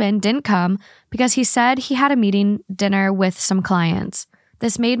 My husband didn't come because he said he had a meeting dinner with some clients.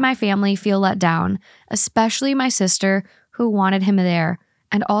 This made my family feel let down, especially my sister who wanted him there,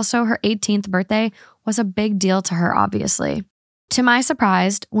 and also her 18th birthday was a big deal to her, obviously. To my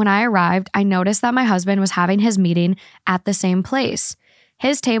surprise, when I arrived, I noticed that my husband was having his meeting at the same place.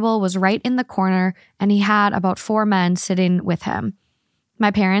 His table was right in the corner, and he had about 4 men sitting with him. My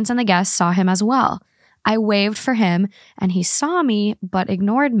parents and the guests saw him as well. I waved for him, and he saw me but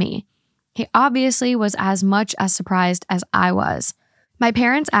ignored me. He obviously was as much as surprised as I was. My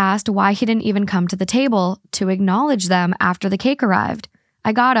parents asked why he didn't even come to the table to acknowledge them after the cake arrived.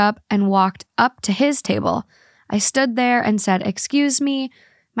 I got up and walked up to his table. I stood there and said, "Excuse me."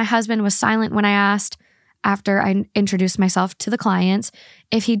 My husband was silent when I asked, after I introduced myself to the clients,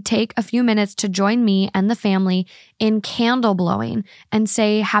 if he'd take a few minutes to join me and the family in candle blowing and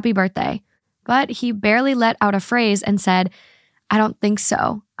say happy birthday. But he barely let out a phrase and said, "I don't think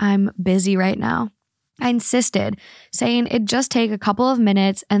so. I'm busy right now." I insisted, saying it'd just take a couple of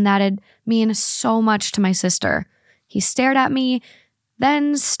minutes and that'd mean so much to my sister. He stared at me,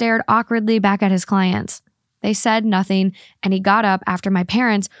 then stared awkwardly back at his clients. They said nothing, and he got up after my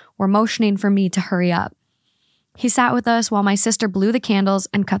parents were motioning for me to hurry up. He sat with us while my sister blew the candles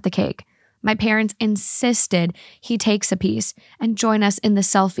and cut the cake. My parents insisted he takes a piece and join us in the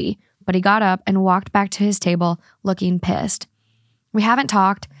selfie, but he got up and walked back to his table looking pissed. We haven't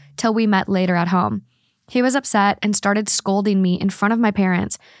talked till we met later at home. He was upset and started scolding me in front of my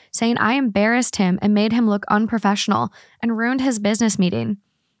parents, saying I embarrassed him and made him look unprofessional and ruined his business meeting.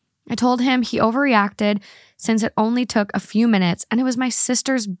 I told him he overreacted since it only took a few minutes and it was my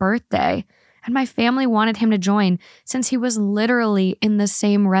sister's birthday, and my family wanted him to join since he was literally in the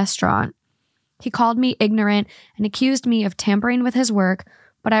same restaurant. He called me ignorant and accused me of tampering with his work,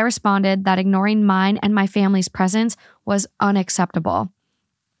 but I responded that ignoring mine and my family's presence was unacceptable.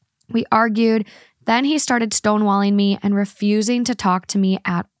 We argued. Then he started stonewalling me and refusing to talk to me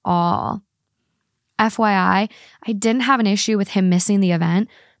at all. FYI, I didn't have an issue with him missing the event,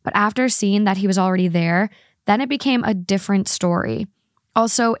 but after seeing that he was already there, then it became a different story.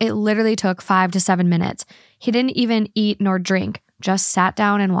 Also, it literally took 5 to 7 minutes. He didn't even eat nor drink, just sat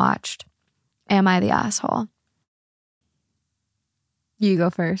down and watched. Am I the asshole? You go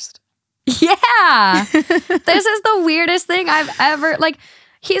first. Yeah! This is the weirdest thing I've ever,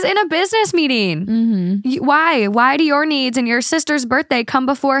 he's in a business meeting. Mm-hmm. Why? Why do your needs and your sister's birthday come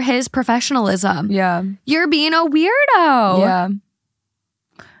before his professionalism? Yeah. You're being a weirdo. Yeah.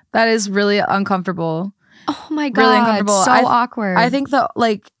 That is really uncomfortable. Oh my God. Really uncomfortable. So awkward. I think that,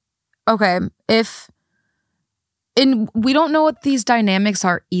 okay, we don't know what these dynamics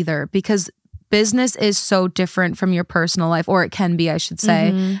are either, because business is so different from your personal life, or it can be, I should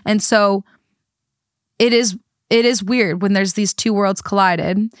say. Mm-hmm. And so it is weird when there's these two worlds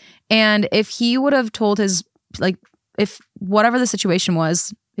collided. And if he would have told his, if whatever the situation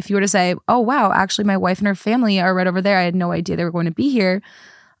was, if you were to say, "Oh, wow, actually my wife and her family are right over there. I had no idea they were going to be here."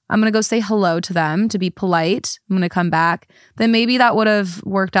 I'm going to go say hello to them to be polite. I'm going to come back. Then maybe that would have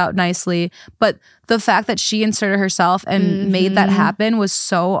worked out nicely. But the fact that she inserted herself and made that happen was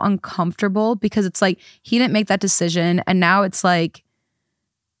so uncomfortable because it's like he didn't make that decision. And now it's like,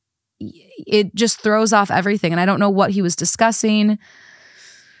 it just throws off everything. And I don't know what he was discussing.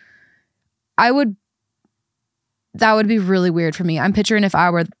 That would be really weird for me. I'm picturing if I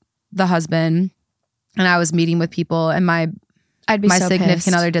were the husband and I was meeting with people and my so significant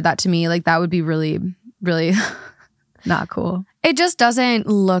pissed. other did that to me, like that would be really, really not cool. It just doesn't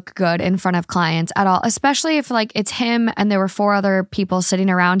look good in front of clients at all, especially if like it's him and there were 4 other people sitting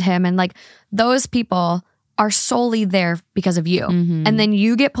around him and like those people are solely there because of you. And then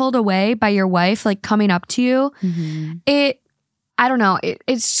you get pulled away by your wife, like coming up to you. I don't know.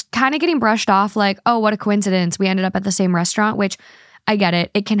 It's kind of getting brushed off like, oh, what a coincidence. We ended up at the same restaurant, which I get it.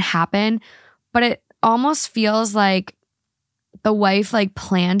 It can happen. But it almost feels like the wife like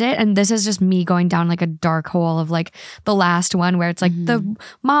planned it. And this is just me going down like a dark hole of like the last one where it's like the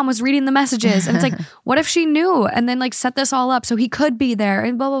mom was reading the messages. And it's like, what if she knew and then like set this all up so he could be there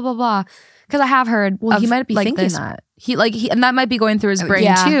and blah, blah, blah, blah. Because I have heard he might be like thinking this. that. And that might be going through his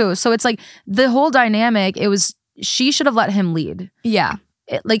brain too. So it's like the whole dynamic, she should have let him lead. Yeah.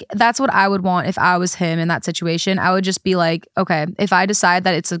 Like that's what I would want if I was him in that situation. I would just be like, okay, if I decide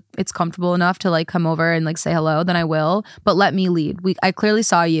that it's comfortable enough to like come over and like say hello, then I will. But let me lead. I clearly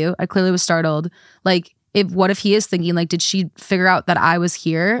saw you. I clearly was startled. Like, what if he is thinking like, did she figure out that I was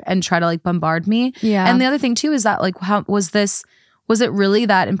here and try to like bombard me? Yeah. And the other thing too is that like, was it really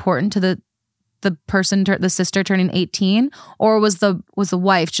that important to the person, the sister turning 18, or was the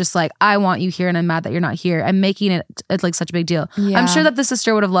wife just like, I want you here and I'm mad that you're not here, and making it like such a big deal? Yeah. I'm sure that the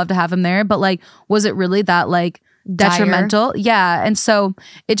sister would have loved to have him there, but like, was it really that like detrimental? Yeah. And so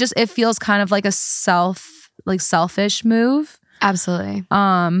it feels kind of like a selfish move. Absolutely.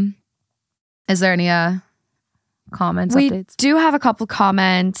 Is there any comments, we updates? do have a couple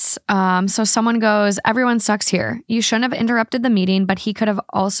comments. So someone goes, everyone sucks here. You shouldn't have interrupted the meeting, but he could have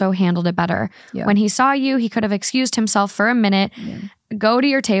also handled it better. Yeah. When he saw you, he could have excused himself for a minute, go to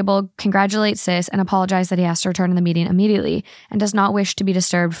your table, congratulate sis, and apologize that he has to return to the meeting immediately and does not wish to be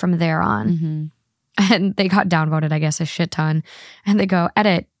disturbed from there on. And they got downvoted, I guess, a shit ton. And they go,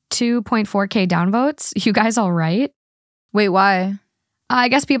 edit, 2.4K downvotes? You guys all right? Wait, why? I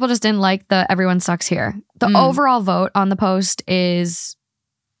guess people just didn't like the everyone sucks here. The overall vote on the post is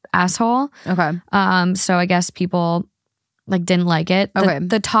asshole. Okay. So I guess people like didn't like it.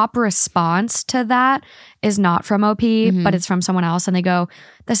 The top response to that is not from OP, but it's from someone else. And they go,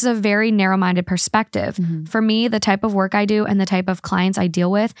 this is a very narrow-minded perspective. For me, the type of work I do and the type of clients I deal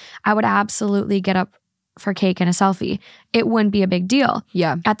with, I would absolutely get up for cake and a selfie. It wouldn't be a big deal.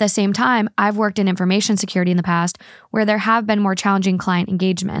 Yeah. At the same time, I've worked in information security in the past where there have been more challenging client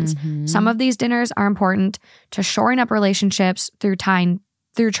engagements. Some of these dinners are important to shoring up relationships through trying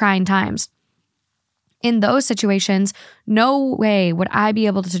times. In those situations, no way would I be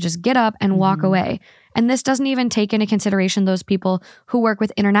able to just get up and walk away. And this doesn't even take into consideration those people who work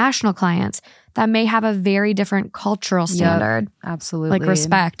with international clients that may have a very different cultural standard. Absolutely. Like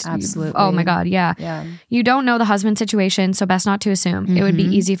respect. Absolutely. Oh my God, yeah. You don't know the husband's situation, so best not to assume. It would be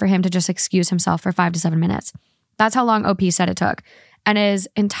easy for him to just excuse himself for 5 to 7 minutes. That's how long OP said it took, and is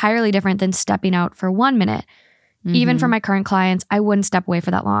entirely different than stepping out for 1 minute. Even for my current clients, I wouldn't step away for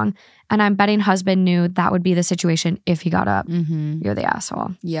that long. And I'm betting husband knew that would be the situation if he got up. You're the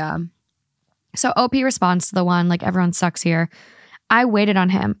asshole. Yeah. So OP responds to the one, like, everyone sucks here. I waited on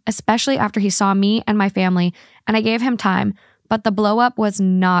him, especially after he saw me and my family, and I gave him time, but the blow up was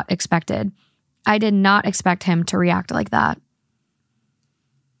not expected. I did not expect him to react like that.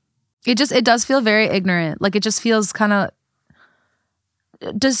 It does feel very ignorant. Like, it just feels kind of,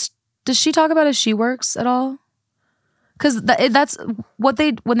 does she talk about if she works at all? Because that's what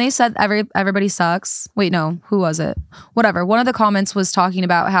when they said everybody sucks. Wait, no, who was it? Whatever. One of the comments was talking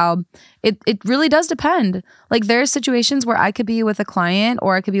about how it really does depend. Like, there are situations where I could be with a client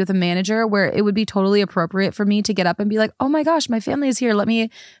or I could be with a manager where it would be totally appropriate for me to get up and be like, oh my gosh, my family is here. Do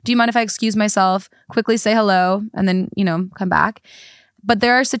you mind if I excuse myself, quickly say hello, and then, come back? But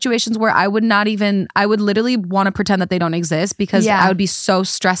there are situations where I would literally want to pretend that they don't exist because I would be so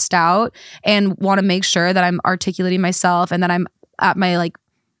stressed out and want to make sure that I'm articulating myself and that I'm at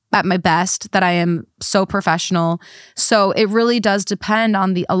my best, that I am so professional. So it really does depend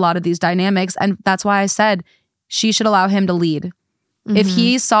on a lot of these dynamics. And that's why I said she should allow him to lead. If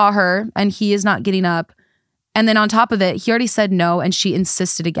he saw her and he is not getting up, and then on top of it, he already said no and she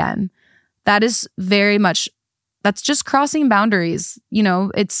insisted again. That is very much... That's just crossing boundaries.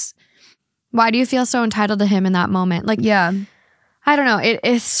 It's... Why do you feel so entitled to him in that moment? Like, yeah, I don't know.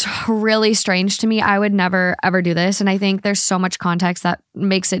 It's really strange to me. I would never, ever do this. And I think there's so much context that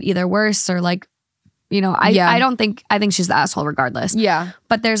makes it either worse or like, I think she's the asshole regardless. Yeah.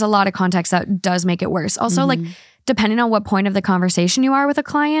 But there's a lot of context that does make it worse. Also, like, depending on what point of the conversation you are with a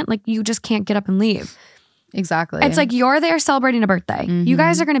client, like, you just can't get up and leave. Exactly. It's like you're there celebrating a birthday. You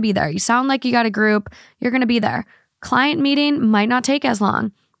guys are going to be there. You sound like you got a group. You're going to be there. Client meeting might not take as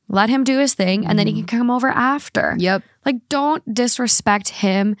long. Let him do his thing and then he can come over after. Yep. Like, don't disrespect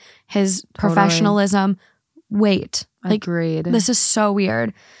him, his professionalism. Wait. Like, agreed. This is so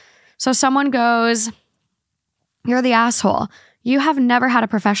weird. So someone goes, "You're the asshole. You have never had a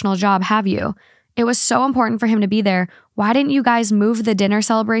professional job, have you? It was so important for him to be there. Why didn't you guys move the dinner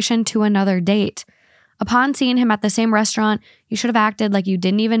celebration to another date? Upon seeing him at the same restaurant, you should have acted like you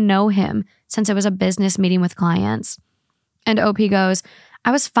didn't even know him since it was a business meeting with clients." And OP goes,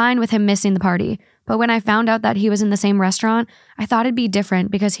 "I was fine with him missing the party, but when I found out that he was in the same restaurant, I thought it'd be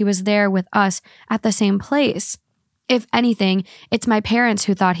different because he was there with us at the same place. If anything, it's my parents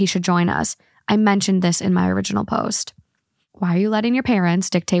who thought he should join us. I mentioned this in my original post." Why are you letting your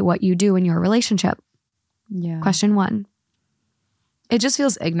parents dictate what you do in your relationship? Yeah. Question 1. It just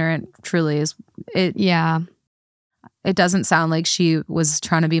feels ignorant, truly. Yeah. It doesn't sound like she was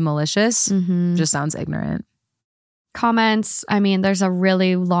trying to be malicious. It just sounds ignorant. Comments. I mean, there's a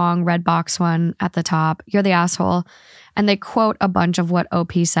really long red box one at the top. "You're the asshole." And they quote a bunch of what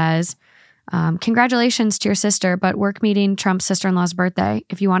OP says. "Congratulations to your sister, but work meeting trumps sister-in-law's birthday.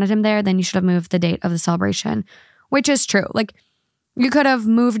 If you wanted him there, then you should have moved the date of the celebration." Which is true. Like, you could have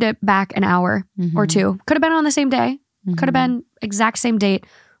moved it back an hour or two. Could have been on the same day. Could have been exact same date.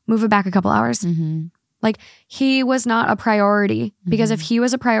 Move it back a couple hours. Like, he was not a priority. Because if he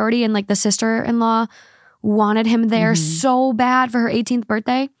was a priority and like the sister-in-law wanted him there so bad for her 18th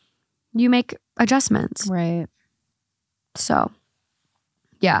birthday, you make adjustments. Right. So,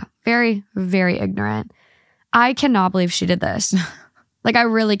 yeah, very, very ignorant. I cannot believe she did this. Like, I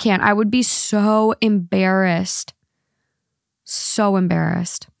really can't. I would be so embarrassed. So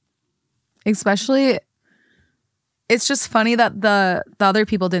embarrassed. Especially, it's just funny that the other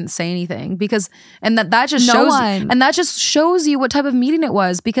people didn't say anything because, and that just No shows, one. and that just shows you what type of meeting it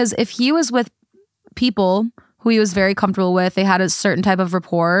was. Because if he was with people who he was very comfortable with, they had a certain type of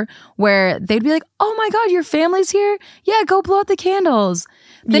rapport where they'd be like, "Oh my God, your family's here? Yeah, go blow out the candles."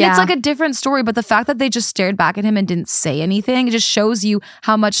 Then it's like a different story. But the fact that they just stared back at him and didn't say anything, it just shows you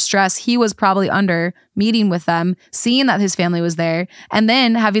how much stress he was probably under meeting with them, seeing that his family was there, and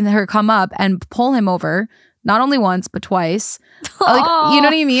then having her come up and pull him over, not only once, but twice. Like, you know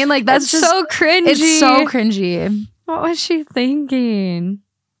what I mean? Like, that's just so cringy. It's so cringy. What was she thinking?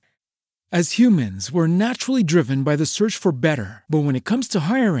 As humans, we're naturally driven by the search for better. But when it comes to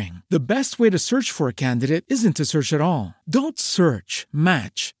hiring, the best way to search for a candidate isn't to search at all. Don't search,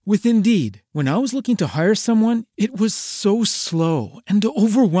 match with Indeed. When I was looking to hire someone, it was so slow and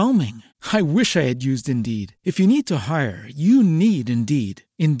overwhelming. I wish I had used Indeed. If you need to hire, you need Indeed.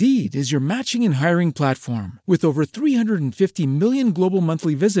 Indeed is your matching and hiring platform with over 350 million global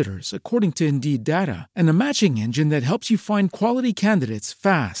monthly visitors, according to Indeed data, and a matching engine that helps you find quality candidates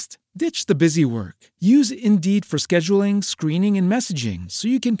fast. Ditch the busy work. Use Indeed for scheduling, screening, and messaging so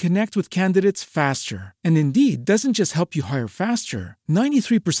you can connect with candidates faster. And Indeed doesn't just help you hire faster.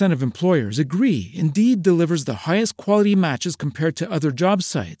 93% of employers agree Indeed delivers the highest quality matches compared to other job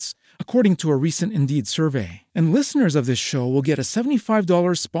sites, according to a recent Indeed survey. And listeners of this show will get a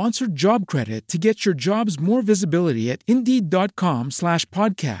 $75 sponsored job credit to get your jobs more visibility at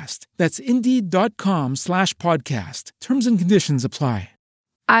Indeed.com/podcast. That's Indeed.com/podcast. Terms and conditions apply.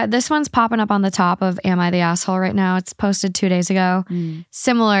 This one's popping up on the top of Am I the Asshole right now. It's posted 2 days ago.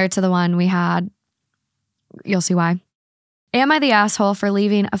 Similar to the one we had. You'll see why. Am I the asshole for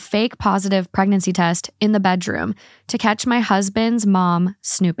leaving a fake positive pregnancy test in the bedroom to catch my husband's mom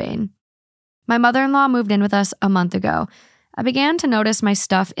snooping? My mother-in-law moved in with us a month ago. I began to notice my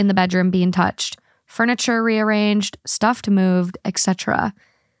stuff in the bedroom being touched, furniture rearranged, stuff moved, etc.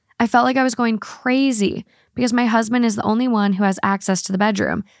 I felt like I was going crazy because my husband is the only one who has access to the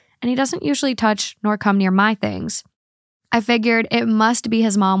bedroom, and he doesn't usually touch nor come near my things. I figured it must be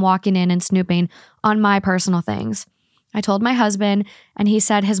his mom walking in and snooping on my personal things. I told my husband, and he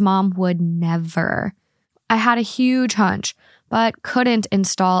said his mom would never. I had a huge hunch, but couldn't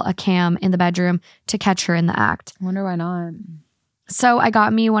install a cam in the bedroom to catch her in the act. I wonder why not. So I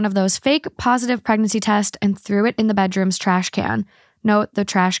got me one of those fake positive pregnancy tests and threw it in the bedroom's trash can. Note, the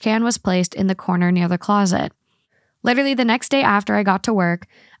trash can was placed in the corner near the closet. Literally the next day after I got to work,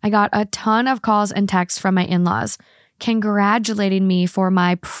 I got a ton of calls and texts from my in-laws congratulating me for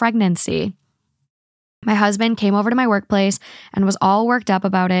my pregnancy. My husband came over to my workplace and was all worked up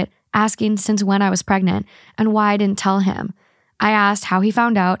about it, asking since when I was pregnant and why I didn't tell him. I asked how he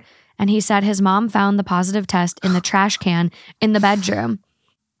found out, and he said his mom found the positive test in the trash can in the bedroom.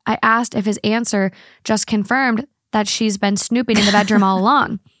 I asked if his answer just confirmed that she's been snooping in the bedroom all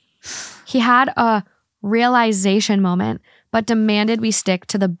along. He had a realization moment, but demanded we stick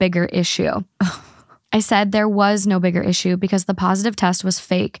to the bigger issue. I said there was no bigger issue because the positive test was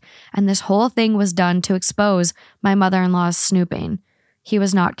fake, and this whole thing was done to expose my mother-in-law's snooping. He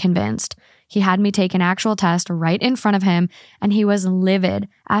was not convinced. He had me take an actual test right in front of him, and he was livid,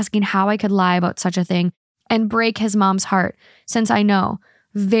 asking how I could lie about such a thing and break his mom's heart, since I know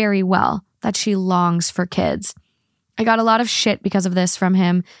very well that she longs for kids. I got a lot of shit because of this from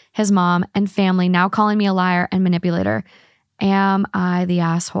him, his mom, and family now calling me a liar and manipulator. Am I the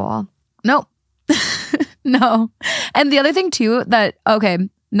asshole? No. No. And the other thing too, that, okay,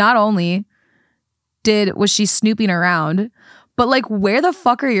 not only was she snooping around, but like, where the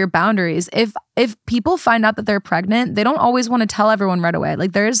fuck are your boundaries? If people find out that they're pregnant, they don't always want to tell everyone right away.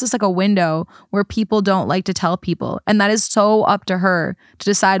 Like, there is just like a window where people don't like to tell people. And that is so up to her to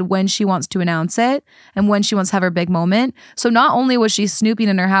decide when she wants to announce it and when she wants to have her big moment. So not only was she snooping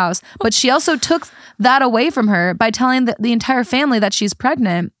in her house, but she also took that away from her by telling the entire family that she's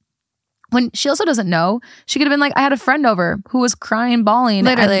pregnant. When she also doesn't know, she could have been like, I had a friend over who was crying, bawling.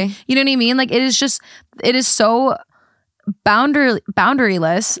 Literally. And, you know what I mean? Like, it is so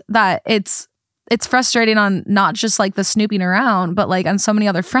boundaryless that it's frustrating on not just like the snooping around, but like on so many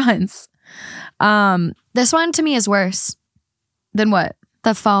other fronts. This one to me is worse. Than what?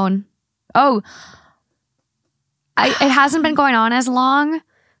 The phone. Oh. It hasn't been going on as long,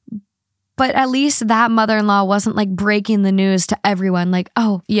 but at least that mother-in-law wasn't like breaking the news to everyone. Like,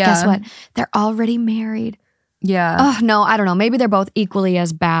 oh, yeah. Guess what? They're already married. Yeah. Oh, no, I don't know. Maybe they're both equally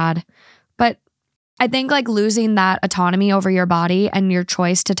as bad. But I think like losing that autonomy over your body and your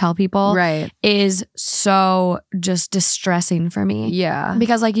choice to tell people right. is so just distressing for me. Yeah.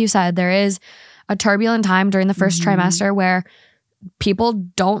 Because like you said, there is a turbulent time during the first trimester where people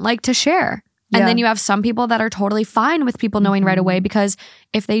don't like to share. And then you have some people that are totally fine with people knowing right away, because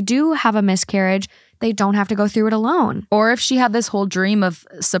if they do have a miscarriage, they don't have to go through it alone. Or if she had this whole dream of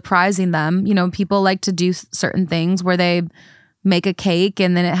surprising them, you know, people like to do certain things where they make a cake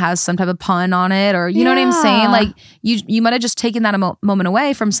and then it has some type of pun on it, or you know what I'm saying? Like you might have just taken that moment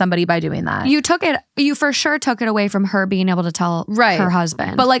away from somebody by doing that. You for sure took it away from her being able to tell her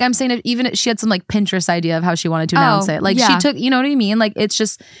husband. But like I'm saying, if she had some like Pinterest idea of how she wanted to announce it. Like she took, you know what I mean? Like it's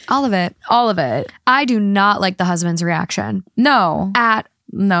just all of it. I do not like the husband's reaction. No. At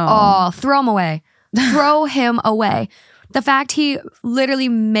all. Throw him away. Throw him away. The fact he literally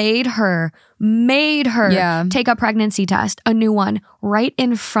made her take a pregnancy test, a new one, right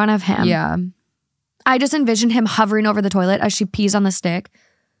in front of him. Yeah. I just envisioned him hovering over the toilet as she pees on the stick.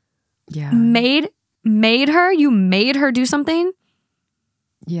 Yeah. You made her do something?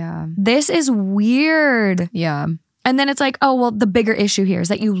 Yeah. This is weird. Yeah. And then it's like, oh, well, the bigger issue here is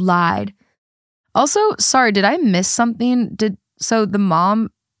that you lied. Also, sorry, did I miss something? So the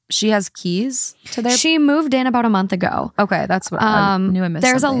mom, she has keys to their... She moved in about a month ago. Okay, that's what I knew I missed.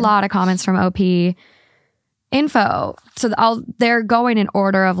 There's something. a lot of comments from OP info. So they're going in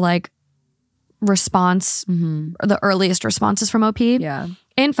order of like response, or the earliest responses from OP. Yeah.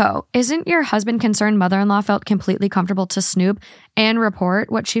 Info. Isn't your husband concerned mother-in-law felt completely comfortable to snoop and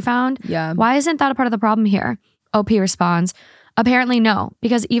report what she found? Yeah. Why isn't that a part of the problem here? OP responds, apparently no,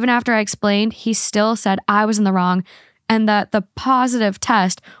 because even after I explained, he still said I was in the wrong and that the positive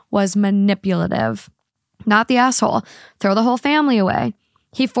test was manipulative. Not the asshole. Throw the whole family away.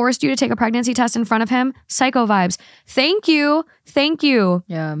 He forced you to take a pregnancy test in front of him. Psycho vibes. Thank you.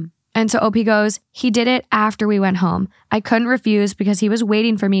 Yeah. And so OP goes, he did it after we went home. I couldn't refuse because he was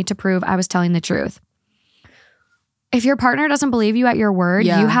waiting for me to prove I was telling the truth. If your partner doesn't believe you at your word,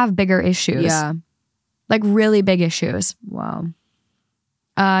 you have bigger issues. Yeah. Like really big issues. Wow.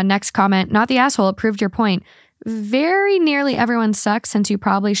 Next comment, not the asshole, it proved your point. Very nearly everyone sucks since you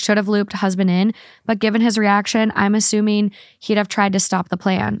probably should have looped husband in, but given his reaction, I'm assuming he'd have tried to stop the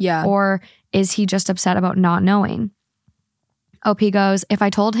plan. Yeah. Or is he just upset about not knowing? OP goes, if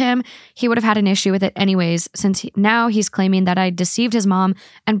I told him, he would have had an issue with it anyways, since now he's claiming that I deceived his mom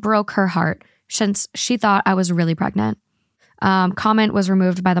and broke her heart since she thought I was really pregnant. Comment was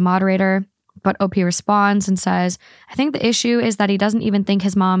removed by the moderator, but OP responds and says, I think the issue is that he doesn't even think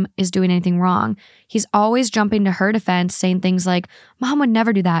his mom is doing anything wrong. He's always jumping to her defense, saying things like, Mom would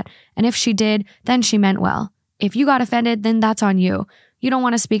never do that. And if she did, then she meant well. If you got offended, then that's on you. You don't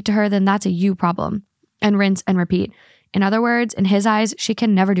want to speak to her, then that's a you problem. And rinse and repeat. In other words, in his eyes, she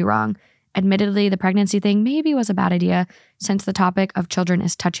can never do wrong. Admittedly, the pregnancy thing maybe was a bad idea since the topic of children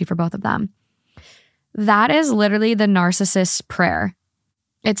is touchy for both of them. That is literally the narcissist's prayer.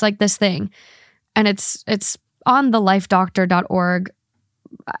 It's like this thing. And it's on the lifedoctor.org.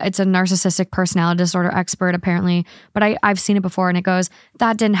 It's a narcissistic personality disorder expert, apparently. But I've seen it before, and it goes,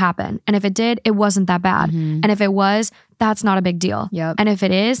 that didn't happen. And if it did, it wasn't that bad. And if it was, that's not a big deal. And if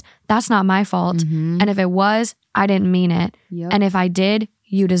it is, that's not my fault. And if it was, I didn't mean it. And if I did,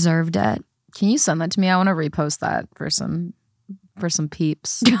 you deserved it. Can you send that to me? I want to repost that for some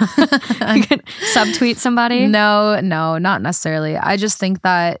peeps. You could subtweet somebody? No, not necessarily. I just think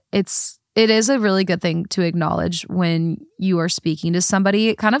that it is a really good thing to acknowledge when you are speaking to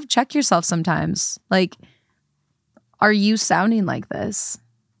somebody. Kind of check yourself sometimes. Like, are you sounding like this?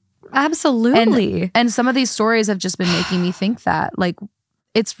 Absolutely. And some of these stories have just been making me think that. Like,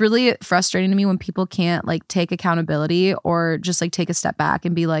 it's really frustrating to me when people can't like take accountability or just like take a step back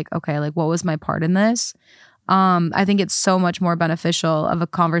and be like, okay, like what was my part in this? I think it's so much more beneficial of a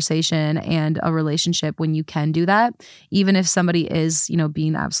conversation and a relationship when you can do that. Even if somebody is,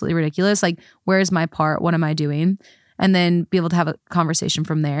 being absolutely ridiculous, like, where's my part? What am I doing? And then be able to have a conversation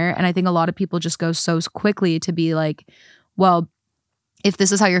from there. And I think a lot of people just go so quickly to be like, well, if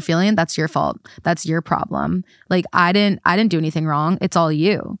this is how you're feeling, that's your fault. That's your problem. Like, I didn't do anything wrong. It's all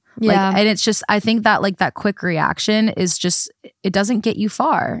you. Yeah. Like, and it's just, I think that like that quick reaction is just, it doesn't get you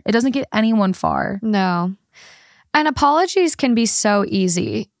far. It doesn't get anyone far. No. And apologies can be so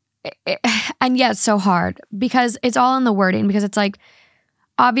easy and yet so hard because it's all in the wording, because it's like,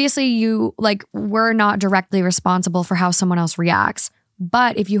 obviously we're not directly responsible for how someone else reacts.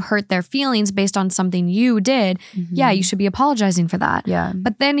 But if you hurt their feelings based on something you did, yeah, you should be apologizing for that. Yeah.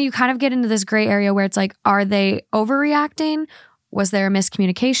 But then you kind of get into this gray area where it's like, are they overreacting? Was there a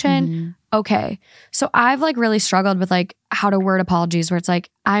miscommunication? Okay. So I've like really struggled with like how to word apologies where it's like,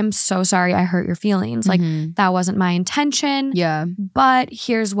 I'm so sorry I hurt your feelings. Like, that wasn't my intention. Yeah. But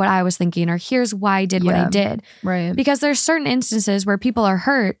here's what I was thinking, or here's why I did what I did. Right. Because there's certain instances where people are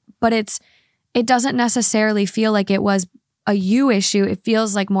hurt, but it doesn't necessarily feel like it was a you issue. It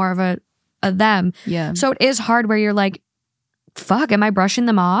feels like more of a them. Yeah. So it is hard where you're like, fuck, am I brushing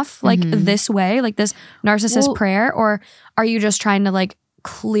them off like this way, like this narcissist prayer? Or are you just trying to like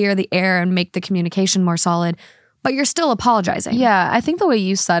clear the air and make the communication more solid, but you're still apologizing? Yeah. I think the way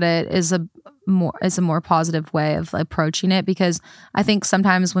you said it is a more positive way of approaching it, because I think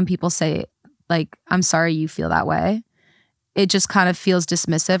sometimes when people say like, I'm sorry you feel that way, it just kind of feels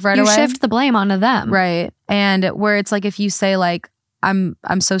dismissive right away. You shift the blame onto them. Right. And where it's like, if you say like, I'm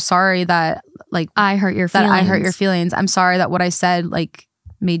so sorry that like I hurt your feelings. That I hurt your feelings. I'm sorry that what I said like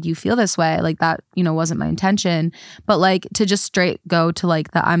made you feel this way. Like that, wasn't my intention. But like to just straight go to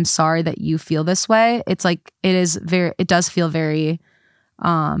like the I'm sorry that you feel this way. It's like it does feel very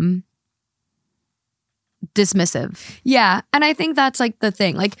dismissive. Yeah. And I think that's like the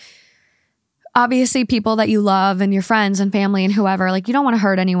thing. Like, obviously people that you love and your friends and family and whoever, like you don't want to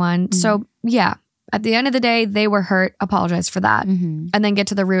hurt anyone. So yeah, at the end of the day, they were hurt. Apologize for that. And then get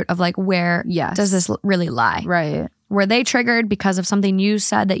to the root of like, where does this really lie? Right. Were they triggered because of something you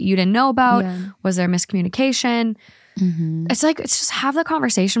said that you didn't know about? Yeah. Was there miscommunication? It's like, it's just have the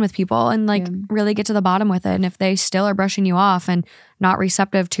conversation with people and like really get to the bottom with it. And if they still are brushing you off and not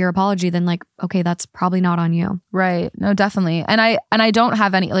receptive to your apology, then like, okay, that's probably not on you. Right. No, definitely. And I don't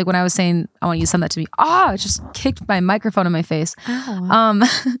have any, like when I was saying, I want you to send that to me. It just kicked my microphone in my face.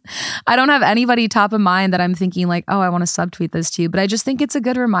 I don't have anybody top of mind that I'm thinking like, I want to subtweet this to you. But I just think it's a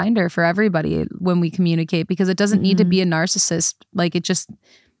good reminder for everybody when we communicate, because it doesn't need to be a narcissist. Like it just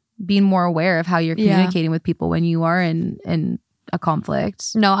being more aware of how you're communicating with people when you are in a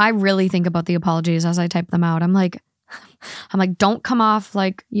conflict. No, I really think about the apologies as I type them out. I'm like, don't come off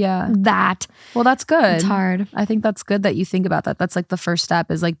like that. Well, that's good. It's hard. I think that's good that you think about that. That's like the first step,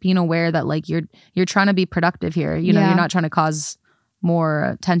 is like being aware that like you're trying to be productive here. You're not trying to cause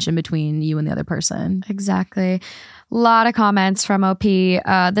more tension between you and the other person. Exactly. A lot of comments from OP.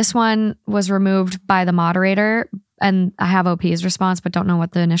 This one was removed by the moderator, and I have OP's response, but don't know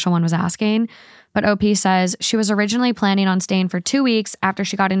what the initial one was asking. But OP says she was originally planning on staying for 2 weeks after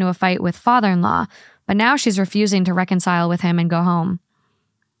she got into a fight with father-in-law, but now she's refusing to reconcile with him and go home.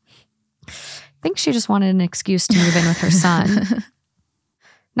 I think she just wanted an excuse to move in with her son.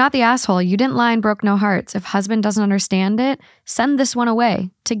 Not the asshole. You didn't lie and broke no hearts. If husband doesn't understand it, send this one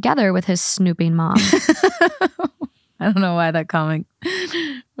away, together with his snooping mom. I don't know why that comment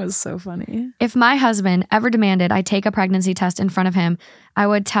was so funny. If my husband ever demanded I take a pregnancy test in front of him, I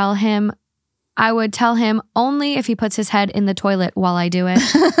would tell him only if he puts his head in the toilet while I do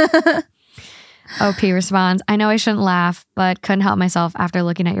it. OP responds, I know I shouldn't laugh, but couldn't help myself after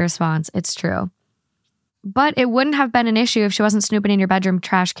looking at your response. It's true. But it wouldn't have been an issue if she wasn't snooping in your bedroom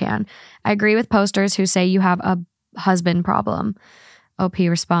trash can. I agree with posters who say you have a husband problem. OP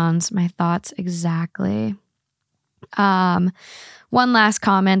responds, my thoughts exactly. One last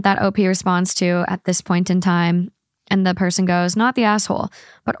comment that OP responds to at this point in time, and the person goes, not the asshole,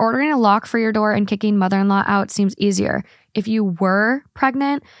 but ordering a lock for your door and kicking mother-in-law out seems easier. If you were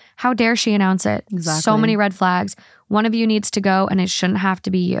pregnant, how dare she announce it? Exactly. So many red flags. One of you needs to go and it shouldn't have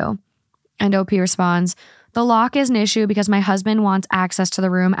to be you. And OP responds, the lock is an issue because my husband wants access to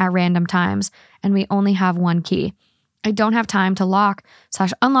the room at random times and we only have one key. I don't have time to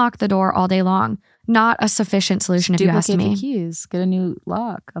lock/unlock the door all day long. Not a sufficient solution if you ask Duplicate me. the keys. Get a new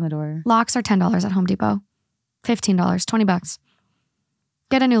lock on the door. Locks are $10 at Home Depot. $15, $20.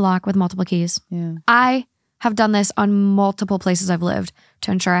 Get a new lock with multiple keys. Yeah. I have done this on multiple places I've lived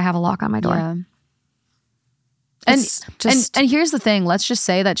to ensure I have a lock on my door. Yeah. It's just And here's the thing. Let's just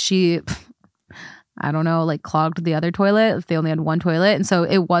say that she, I don't know, like clogged the other toilet if they only had one toilet. And so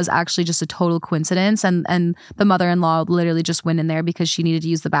it was actually just a total coincidence. And the mother-in-law literally just went in there because she needed to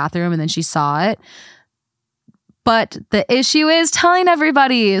use the bathroom and then she saw it. But the issue is telling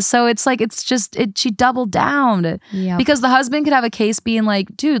everybody. So it's like, she doubled down. Yep. Because the husband could have a case being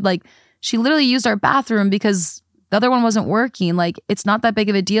like, dude, like she literally used our bathroom because the other one wasn't working. Like it's not that big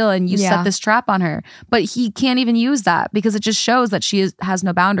of a deal and you set this trap on her. But he can't even use that because it just shows that she has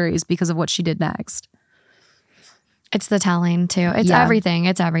no boundaries because of what she did next. It's the telling too. It's everything.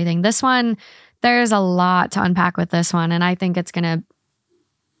 It's everything. This one, there's a lot to unpack with this one. And I think it's going to,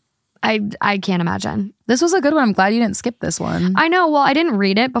 I can't imagine. This was a good one. I'm glad you didn't skip this one. I know. Well, I didn't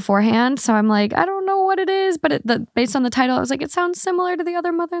read it beforehand. So I'm like, I don't know what it is. But based on the title, I was like, it sounds similar to the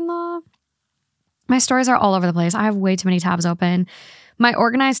other mother-in-law. My stories are all over the place. I have way too many tabs open. My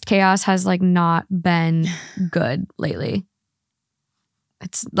organized chaos has like not been good lately.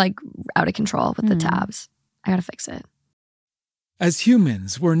 It's like out of control with the tabs. I gotta fix it. As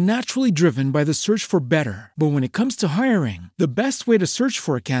humans, we're naturally driven by the search for better. But when it comes to hiring, the best way to search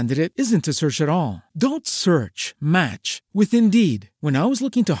for a candidate isn't to search at all. Don't search, match with Indeed. When I was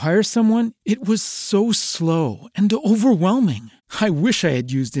looking to hire someone, it was so slow and overwhelming. I wish I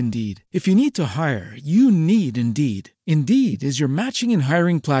had used Indeed. If you need to hire, you need Indeed. Indeed is your matching and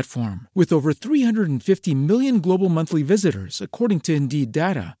hiring platform with over 350 million global monthly visitors, according to Indeed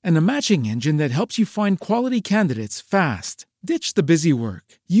data, and a matching engine that helps you find quality candidates fast. Ditch the busy work.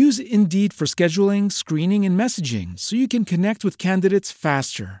 Use Indeed for scheduling, screening, and messaging so you can connect with candidates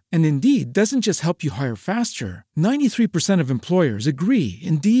faster. And Indeed doesn't just help you hire faster. 93% of employers agree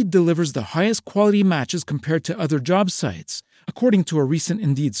Indeed delivers the highest quality matches compared to other job sites, according to a recent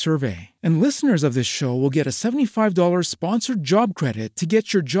Indeed survey. And listeners of this show will get a $75 sponsored job credit to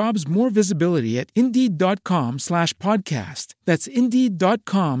get your jobs more visibility at Indeed.com/podcast. That's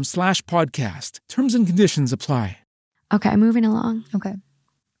Indeed.com/podcast. Terms and conditions apply. Okay, moving along. Okay.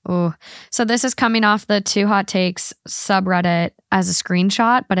 Oh, so this is coming off the Two Hot Takes subreddit as a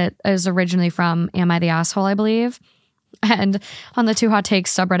screenshot, but it is originally from Am I the Asshole, I believe. And on the Two Hot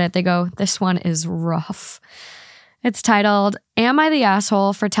Takes subreddit, they go, this one is rough. It's titled, Am I the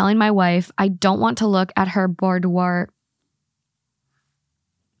Asshole for telling my wife I don't want to look at her boudoir?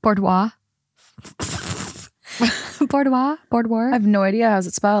 Boudoir? Boudoir? I have no idea. How's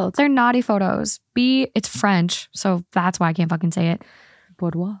it spelled? They're naughty photos. It's French, so that's why I can't fucking say it.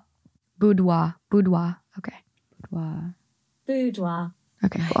 Boudoir. Boudoir. Okay. Boudoir.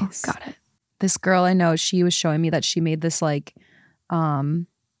 Okay, cool. Nice. Got it. This girl I know, she was showing me that she made this like, it was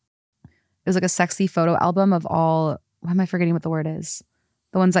like a sexy photo album of all, why am I forgetting what the word is?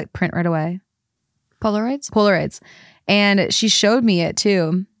 The ones that print right away. Polaroids. And she showed me it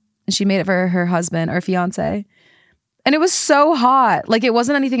too. And she made it for her husband or fiance. And it was so hot. Like it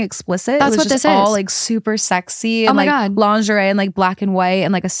wasn't anything explicit. That's it was what just this all is. like super sexy and Oh my like God. lingerie and like black and white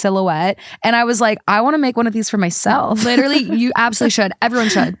and like a silhouette. And I was like, I want to make one of these for myself. Literally, you absolutely should. Everyone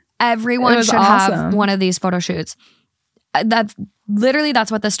should. Everyone It was should have awesome. one of these photo shoots. That's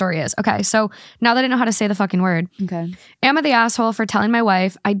what the story is. Okay, so now that I know how to say the fucking word, Okay. am I the asshole for telling my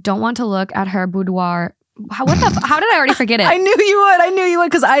wife I don't want to look at her boudoir? How did I already forget it? I knew you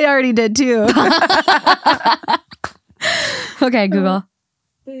would because I already did too. Okay, Google.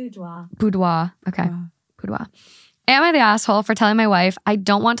 Boudoir. Okay. Boudoir. Am I the asshole for telling my wife I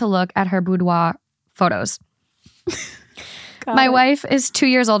don't want to look at her boudoir photos? My wife is 2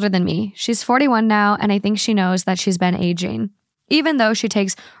 years older than me. She's 41 now, and I think she knows that she's been aging. Even though she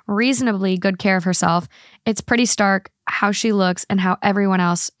takes reasonably good care of herself, it's pretty stark how she looks and how everyone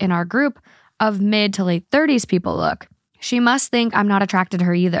else in our group of mid to late 30s people look. She must think I'm not attracted to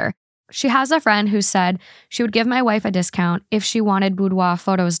her either. She has a friend who said she would give my wife a discount if she wanted boudoir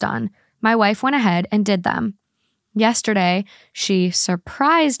photos done. My wife went ahead and did them. Yesterday, she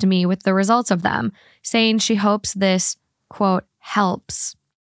surprised me with the results of them, saying she hopes this, quote, helps.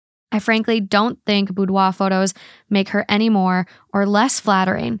 I frankly don't think boudoir photos make her any more or less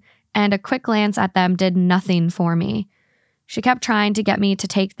flattering, and a quick glance at them did nothing for me. She kept trying to get me to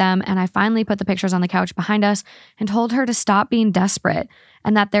take them, and I finally put the pictures on the couch behind us and told her to stop being desperate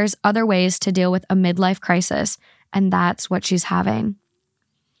and that there's other ways to deal with a midlife crisis, and that's what she's having.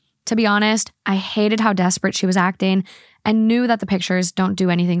 To be honest, I hated how desperate she was acting and knew that the pictures don't do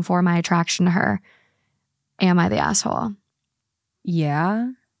anything for my attraction to her. Am I the asshole? Yeah.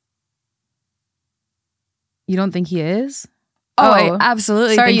 You don't think he is? Oh, I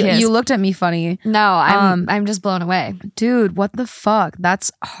absolutely sorry, think he is. you looked at me funny. No, I'm just blown away. Dude, what the fuck?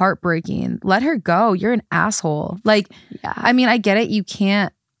 That's heartbreaking. Let her go. You're an asshole. Like, Yeah. I mean, I get it. You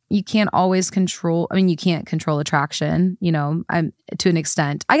can't always control. I mean, you can't control attraction, you know, to an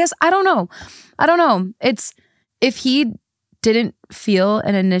extent. I guess, I don't know. It's, if he didn't feel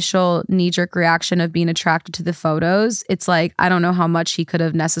an initial knee-jerk reaction of being attracted to the photos, it's like, I don't know how much he could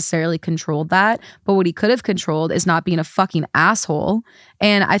have necessarily controlled that. But what he could have controlled is not being a fucking asshole.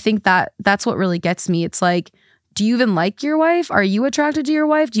 And I think that's what really gets me. It's like, do you even like your wife? Are you attracted to your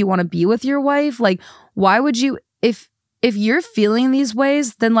wife? Do you want to be with your wife? Like, why would you, if you're feeling these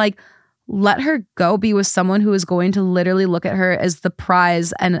ways, then like, let her go be with someone who is going to literally look at her as the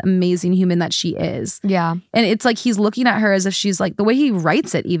prize and amazing human that she is. Yeah. And it's like he's looking at her as if she's like, the way he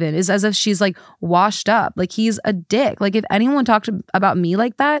writes it even is as if she's like washed up. Like he's a dick. Like if anyone talked about me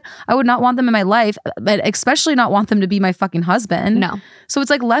like that, I would not want them in my life, but especially not want them to be my fucking husband. No. So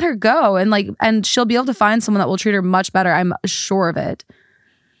it's like, let her go and she'll be able to find someone that will treat her much better. I'm sure of it.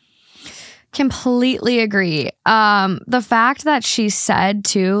 Completely agree. The fact that she said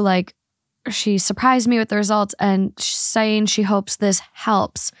too, like, she surprised me with the results and saying she hopes this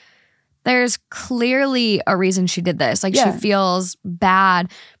helps. There's clearly a reason she did this. Like, Yeah. she feels bad.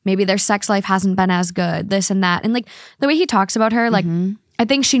 Maybe their sex life hasn't been as good, this and that. And like the way he talks about her, like, I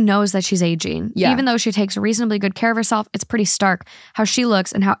think she knows that she's aging. Yeah. Even though she takes reasonably good care of herself, it's pretty stark how she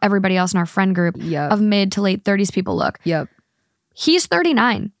looks and how everybody else in our friend group Yep. of mid to late 30s people look. Yep. He's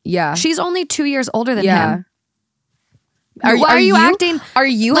 39. Yeah. She's only 2 years older than Yeah. him. Why are you acting Are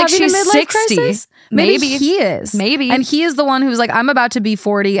you like having she's a midlife 60? crisis? Maybe. he is. Maybe. And he is the one who's like, I'm about to be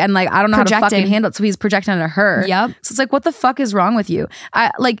 40 and like I don't know how to Projecting. fucking handle it. So he's projecting onto her. Yep. So it's like, what the fuck is wrong with you?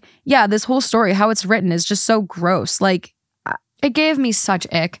 This whole story, how it's written is just so gross. Like, It gave me such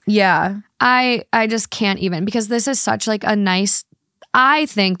ick. yeah. I just can't even, because this is such like a nice, I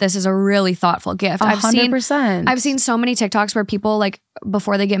think this is a really thoughtful gift. 100%. I've seen so many TikToks where people like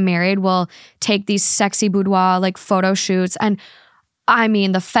before they get married will take these sexy boudoir like photo shoots, and I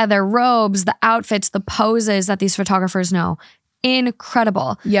mean the feather robes, the outfits, the poses that these photographers know.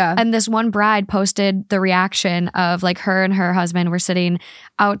 Incredible. Yeah. And this one bride posted the reaction of like her and her husband were sitting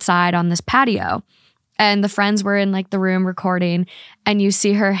outside on this patio. And the friends were in like the room recording, and you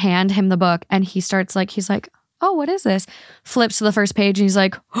see her hand him the book, and he's like, oh, what is this? Flips to the first page and he's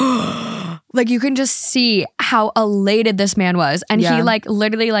like, like you can just see how elated this man was. And Yeah. he like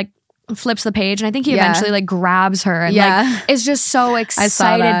literally like flips the page, and I think he Yeah. eventually like grabs her and Yeah. like is just so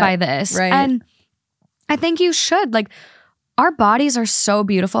excited that. by this. Right. And I think you should. Like, our bodies are so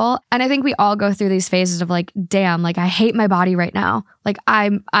beautiful. And I think we all go through these phases of like, damn, like I hate my body right now. Like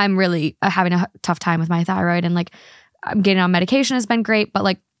I'm really having a tough time with my thyroid, and like I'm getting on medication has been great, but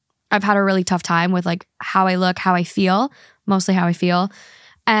like I've had a really tough time with like how I look, how I feel, mostly how I feel.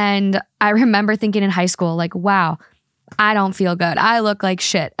 And I remember thinking in high school, like, wow, I don't feel good. I look like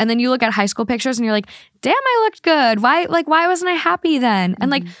shit. And then you look at high school pictures and you're like, damn, I looked good. Why wasn't I happy then? And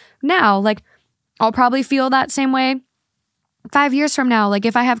like now, like I'll probably feel that same way 5 years from now. Like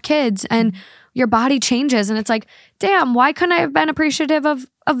if I have kids and your body changes and it's like, damn, why couldn't I have been appreciative of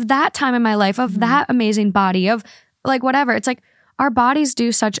that time in my life, of that amazing body, of like whatever. It's like our bodies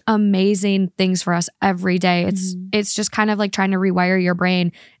do such amazing things for us every day. It's just kind of like trying to rewire your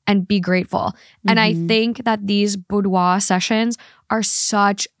brain and be grateful. And I think that these boudoir sessions are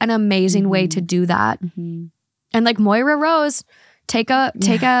such an amazing way to do that. And like Moira Rose, take a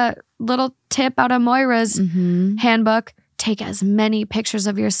little tip out of Moira's handbook. Take as many pictures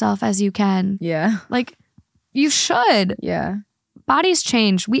of yourself as you can. Yeah. Like you should. Yeah. Bodies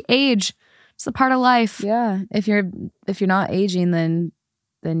change. We age. It's a part of life. Yeah. If you're not aging, then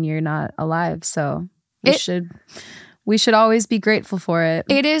you're not alive. So we should always be grateful for it.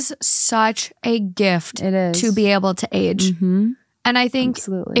 It is such a gift It is. to be able to age. And I think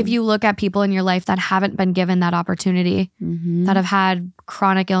if you look at people in your life that haven't been given that opportunity, that have had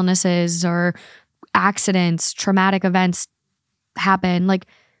chronic illnesses or accidents, traumatic events happen, like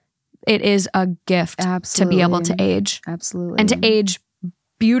it is a gift to be able to age. Absolutely. And to age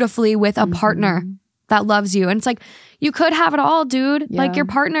beautifully with a partner that loves you. And it's like, you could have it all, dude. Yeah. Like your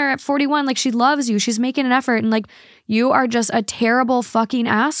partner at 41, like she loves you. She's making an effort. And like, you are just a terrible fucking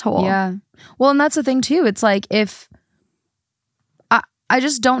asshole. Yeah. Well, and that's the thing too. It's like if I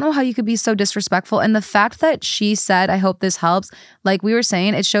just don't know how you could be so disrespectful. And the fact that she said, I hope this helps, like we were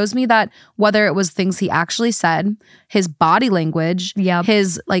saying, it shows me that whether it was things he actually said, his body language,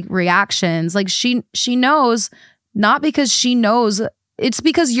 his like reactions, like she knows, not because she knows, it's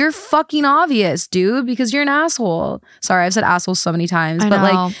because you're fucking obvious, dude, because you're an asshole. Sorry, I've said asshole so many times, but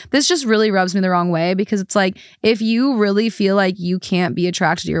like this just really rubs me the wrong way, because it's like, if you really feel like you can't be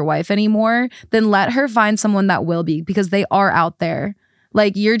attracted to your wife anymore, then let her find someone that will be, because they are out there.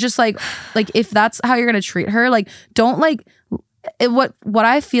 Like, you're just like if that's how you're gonna treat her, like don't like what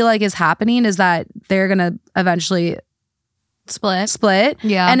I feel like is happening is that they're gonna eventually split.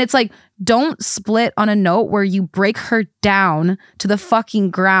 Yeah. And it's like, don't split on a note where you break her down to the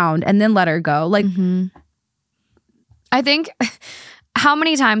fucking ground and then let her go. Like, I think, how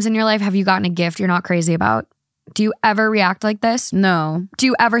many times in your life have you gotten a gift you're not crazy about? Do you ever react like this? No. Do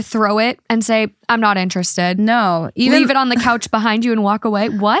you ever throw it and say, I'm not interested? No. Leave it on the couch behind you and walk away?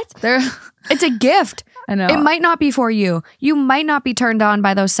 What? It's a gift. I know. It might not be for you. You might not be turned on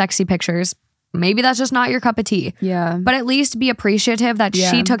by those sexy pictures. Maybe that's just not your cup of tea. Yeah. But at least be appreciative that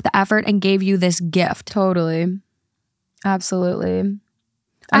she took the effort and gave you this gift. Totally. Absolutely.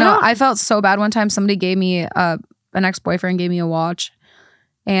 I felt so bad one time. Somebody gave me an ex-boyfriend gave me a watch,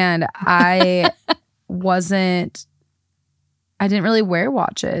 and I didn't really wear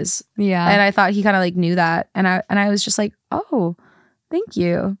watches. Yeah. And I thought he kind of like knew that. And I was just like, oh, thank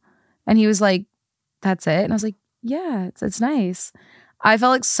you. And he was like, that's it. And I was like, yeah, it's nice. I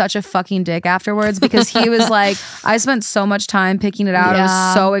felt like such a fucking dick afterwards, because he was like, I spent so much time picking it out. I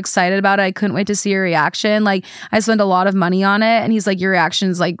was so excited about it. I couldn't wait to see your reaction. Like, I spent a lot of money on it. And he's like, your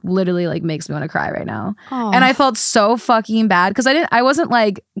reaction's like literally like makes me want to cry right now. Aww. And I felt so fucking bad, because I wasn't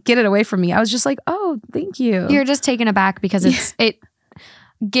like, get it away from me. I was just like, oh, thank you. You're just taken aback because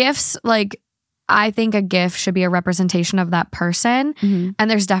gifts, like, I think a gift should be a representation of that person. And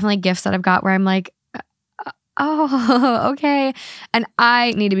there's definitely gifts that I've got where I'm like, oh, okay. And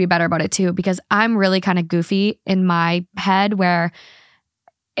I need to be better about it too, because I'm really kind of goofy in my head, where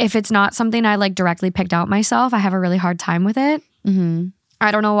if it's not something I like directly picked out myself, I have a really hard time with it.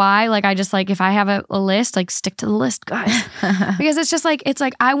 I don't know why. Like, I just like, if I have a list, like, stick to the list, guys. Because it's just like,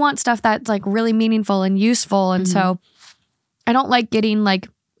 I want stuff that's like really meaningful and useful. And so I don't like getting like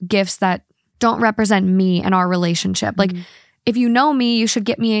gifts that don't represent me and our relationship. Like, if you know me, you should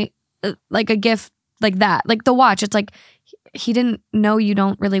get me like a gift like that, like the watch. It's like, he didn't know you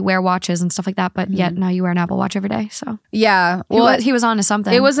don't really wear watches and stuff like that, but yet now you wear an Apple Watch every day. So yeah, well, he was on to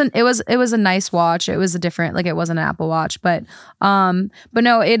something. It was a nice watch. It was a different, like, it wasn't an Apple Watch, but no,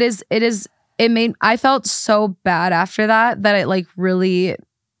 I felt so bad after that it like really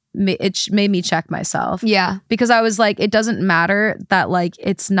made me check myself. Yeah, because I was like, it doesn't matter that like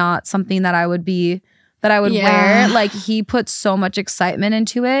it's not something that I would wear. Like, he put so much excitement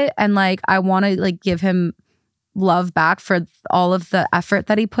into it, and like, I want to like give him love back for all of the effort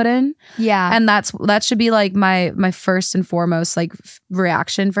that he put in. Yeah. And that should be like my first and foremost like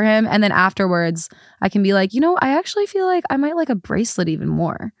reaction for him. And then afterwards I can be like, I actually feel like I might like a bracelet even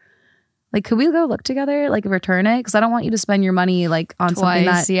more. Like, could we go look together, like return it? Because I don't want you to spend your money like on something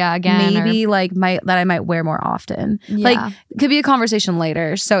that maybe like that I might wear more often. Yeah. Like, it could be a conversation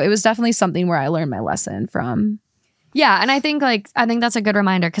later. So it was definitely something where I learned my lesson from. Yeah, and I think that's a good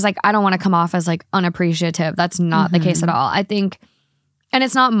reminder, because like, I don't want to come off as like unappreciative. That's not the case at all. I think, and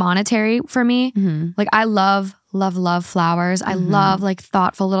it's not monetary for me. Like, I love flowers. I love like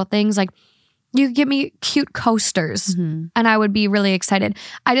thoughtful little things. Like, you could give me cute coasters and I would be really excited.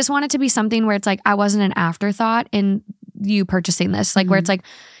 I just want it to be something where it's like, I wasn't an afterthought in you purchasing this. Like, where it's like,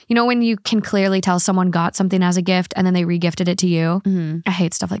 when you can clearly tell someone got something as a gift and then they regifted it to you. I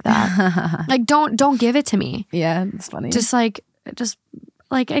hate stuff like that. Like, don't give it to me. Yeah, it's funny. Just like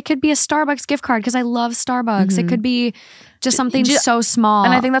it could be a Starbucks gift card, because I love Starbucks. It could be Just something so small.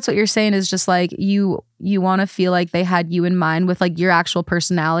 And I think that's what you're saying is just like you want to feel like they had you in mind with like your actual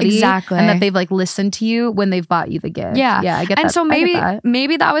personality. Exactly. And that they've like listened to you when they've bought you the gift. Yeah. Yeah, I get that. And so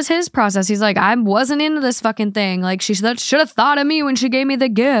maybe that was his process. He's like, I wasn't into this fucking thing. Like she should have thought of me when she gave me the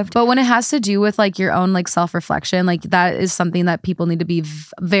gift. But when it has to do with like your own like self-reflection, like that is something that people need to be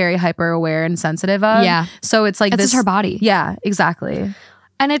very hyper aware and sensitive of. Yeah. So it's like This is her body. Yeah, exactly.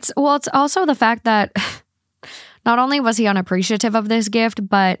 And it's also the fact that not only was he unappreciative of this gift,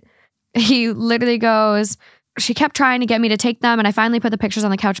 but he literally goes, she kept trying to get me to take them, and I finally put the pictures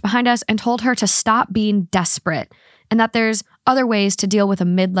on the couch behind us and told her to stop being desperate and that there's other ways to deal with a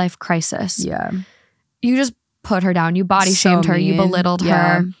midlife crisis. Yeah. You just put her down. You body shamed her. You belittled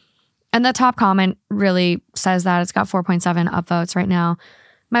her. And the top comment really says that. It's got 4.7 upvotes right now.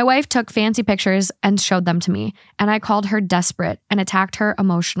 My wife took fancy pictures and showed them to me, and I called her desperate and attacked her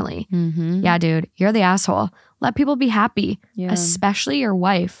emotionally. Mm-hmm. Yeah, dude, you're the asshole. Let people be happy, Yeah. especially your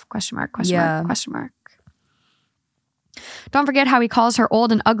wife. Question mark. Yeah. Don't forget how he calls her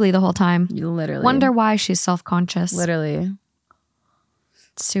old and ugly the whole time. You literally. Wonder why she's self-conscious. Literally.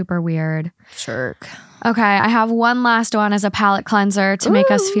 Super weird. Jerk. Okay, I have one last one as a palate cleanser to make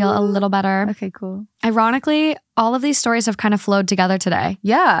us feel a little better. Okay, cool. Ironically, all of these stories have kind of flowed together today.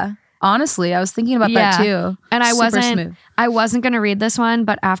 Yeah. Honestly, I was thinking about that too. And I Super smooth. wasn't going to read this one,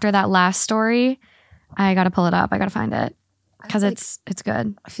 but after that last story, I got to pull it up. I got to find it because it's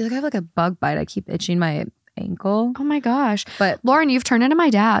good. I feel like I have like a bug bite. I keep itching my ankle. Oh my gosh. But Lauren, you've turned into my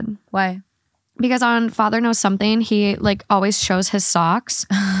dad. why? Because on Father Knows Something, he like always shows his socks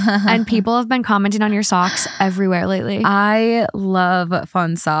and people have been commenting on your socks everywhere lately. I love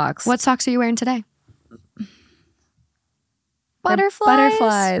fun socks. What socks are you wearing today? They're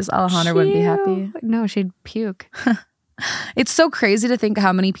butterflies. Alejandra wouldn't be happy. No, she'd puke. It's so crazy to think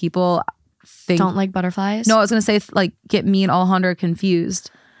how many people think Don't like butterflies? No, I was gonna say like get me and Alejandra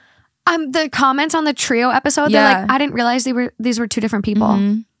confused. The comments on the trio episode, they're like, I didn't realize these were two different people.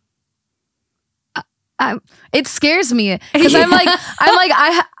 Mm-hmm. It scares me because I'm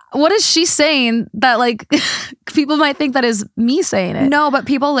like, what is she saying that like people might think that is me saying it? No, but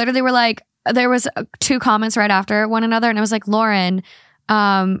people literally were like, there was two comments right after one another, and it was like, Lauren,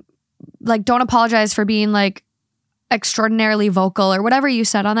 like don't apologize for being like extraordinarily vocal or whatever you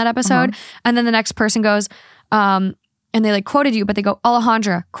said on that episode. And then the next person goes, and they like quoted you, but they go,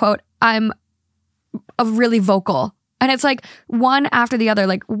 Alejandra, quote, I'm a really vocal. And it's like one after the other.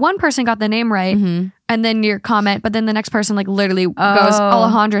 Like one person got the name right, and then your comment, but then the next person like literally goes,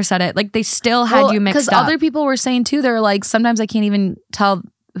 Alejandra said it. Like they still had you mixed up. Because other people were saying too, they're like, sometimes I can't even tell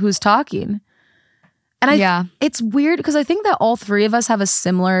who's talking. And it's weird because I think that all three of us have a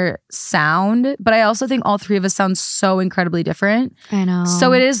similar sound, but I also think all three of us sound so incredibly different. I know.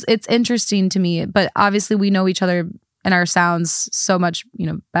 So it's interesting to me, but obviously we know each other and our sounds so much,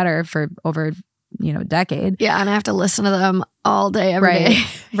 better for over, a decade. Yeah, and I have to listen to them all day, every day.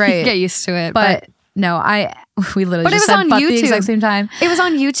 Right. Get used to it. But no, we literally but just it was said on but YouTube. the exact same time. It was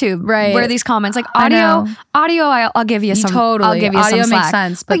on YouTube, right? Where these comments, like audio, I'll give you some. Totally, I'll give you audio some slack. makes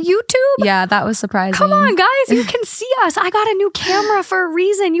sense. But YouTube, yeah, that was surprising. Come on, guys, you can see us. I got a new camera for a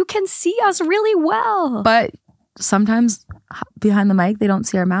reason. You can see us really well. But sometimes behind the mic, they don't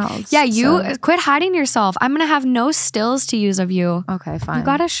see our mouths. Yeah, you quit hiding yourself. I'm gonna have no stills to use of you. Okay, fine. You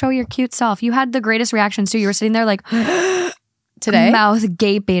gotta show your cute self. You had the greatest reactions too. You were sitting there like. Today? Mouth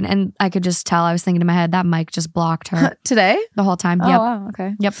gaping, and I could just tell. I was thinking in my head, that mic just blocked her. Today? The whole time. Oh, Yep. wow,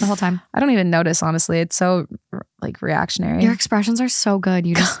 okay. Yep, the whole time. I don't even notice, honestly. It's so like reactionary. Your expressions are so good.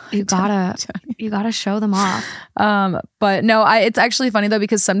 You just you gotta show them off. But no, it's actually funny though,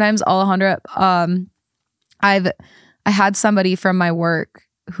 because sometimes Alejandra, I had somebody from my work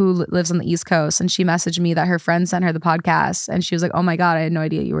who lives on the East Coast, and she messaged me that her friend sent her the podcast, and she was like, oh my God, I had no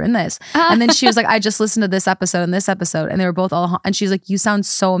idea you were in this. And then she was like, I just listened to this episode and this episode, and they were both all, and she's like, you sound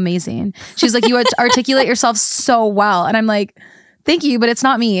so amazing. She's like, you articulate yourself so well. And I'm like, thank you, but it's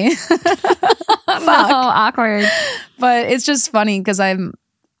not me. Oh, awkward. But it's just funny because I don't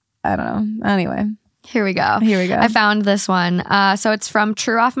know. Anyway. Here we go. I found this one. So it's from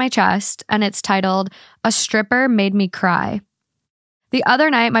True Off My Chest, and it's titled, A Stripper Made Me Cry. The other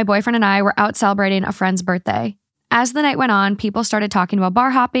night, my boyfriend and I were out celebrating a friend's birthday. As the night went on, people started talking about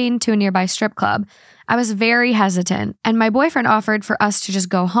bar hopping to a nearby strip club. I was very hesitant, and my boyfriend offered for us to just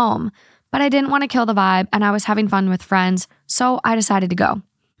go home. But I didn't want to kill the vibe, and I was having fun with friends, so I decided to go.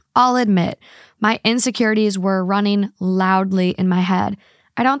 I'll admit, my insecurities were running loudly in my head.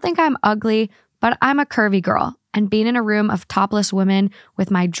 I don't think I'm ugly, but I'm a curvy girl, and being in a room of topless women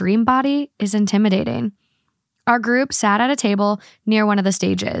with my dream body is intimidating. Our group sat at a table near one of the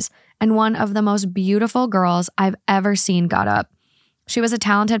stages, and one of the most beautiful girls I've ever seen got up. She was a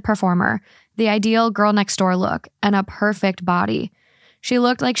talented performer, the ideal girl next door look, and a perfect body. She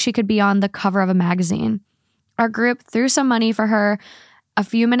looked like she could be on the cover of a magazine. Our group threw some money for her. A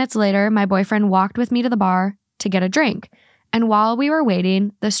few minutes later, my boyfriend walked with me to the bar to get a drink. And while we were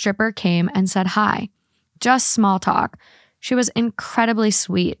waiting, the stripper came and said hi. Just small talk. She was incredibly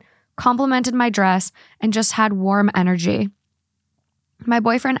sweet, complimented my dress, and just had warm energy. My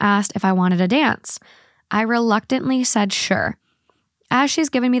boyfriend asked if I wanted to dance. I reluctantly said sure. As she's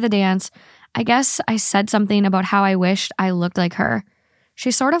giving me the dance, I guess I said something about how I wished I looked like her.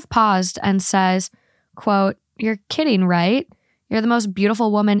 She sort of paused and says, quote, "You're kidding, right? You're the most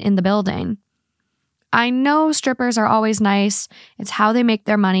beautiful woman in the building." I know strippers are always nice. It's how they make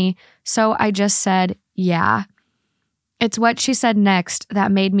their money. So I just said, yeah. It's what she said next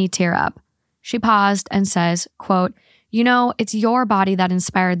that made me tear up. She paused and says, quote, "You know, it's your body that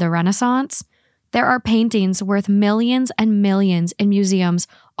inspired the Renaissance. There are paintings worth millions and millions in museums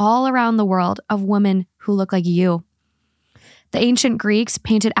all around the world of women who look like you. The ancient Greeks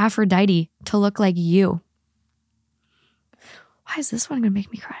painted Aphrodite to look like you." Why is this one going to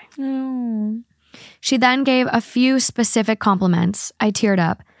make me cry? She then gave a few specific compliments. I teared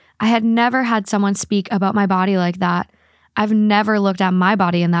up. I had never had someone speak about my body like that. I've never looked at my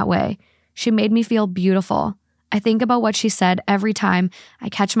body in that way. She made me feel beautiful. I think about what she said every time I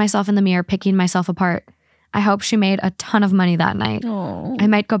catch myself in the mirror picking myself apart. I hope she made a ton of money that night. Oh, I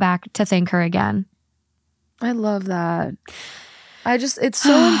might go back to thank her again. I love that. It's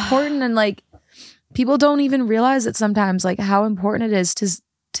so important, and like people don't even realize it sometimes, like how important it is to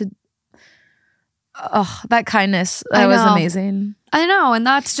that kindness. That was amazing. I know. And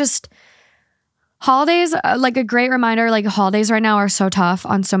that's just holidays, like a great reminder, like holidays right now are so tough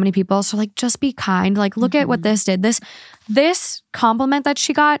on so many people. So like, just be kind. Like, look at what this did. This compliment that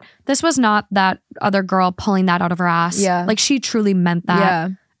she got, this was not that other girl pulling that out of her ass. Yeah. Like she truly meant that. Yeah.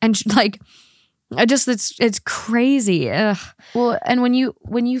 And it's crazy. Ugh. Well, and when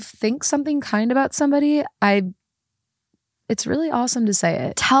you think something kind about somebody, it's really awesome to say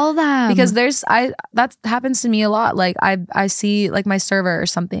it. Tell them. Because that happens to me a lot. Like I see like my server or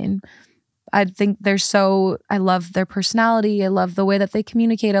something. I think I love their personality. I love the way that they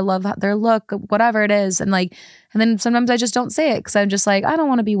communicate. I love their look, whatever it is. And then sometimes I just don't say it because I'm just like, I don't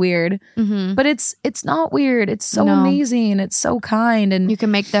want to be weird. Mm-hmm. But it's not weird. It's so amazing. It's so kind. And you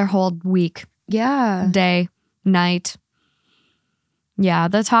can make their whole week, day, night. Yeah,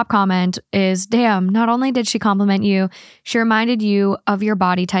 the top comment is, damn, not only did she compliment you, she reminded you of your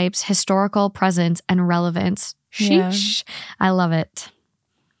body type's historical presence and relevance. Sheesh. Yeah. I love it.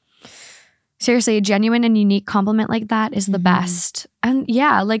 Seriously, a genuine and unique compliment like that is the best. And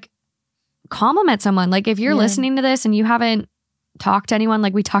yeah, like compliment someone. Like if you're listening to this and you haven't talked to anyone,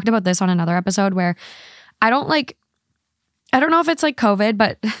 like we talked about this on another episode where I don't know if it's like COVID,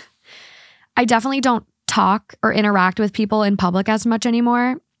 but I definitely don't talk or interact with people in public as much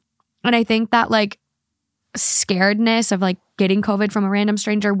anymore. And I think that like scaredness of like getting COVID from a random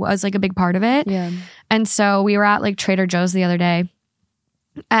stranger was like a big part of it. Yeah. And so we were at like Trader Joe's the other day,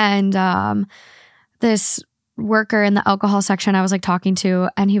 and this worker in the alcohol section I was like talking to,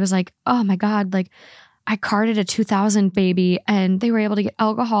 and he was like, "Oh my God, like I carded a 2000 baby and they were able to get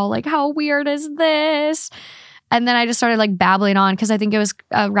alcohol. Like how weird is this?" And then I just started like babbling on because I think it was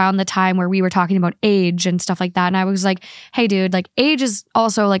around the time where we were talking about age and stuff like that. And I was like, hey dude, like age is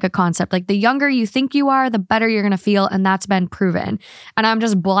also like a concept. Like the younger you think you are, the better you're going to feel. And that's been proven. And I'm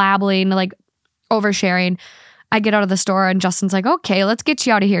just blabbling, like oversharing. I get out of the store and Justin's like, okay, let's get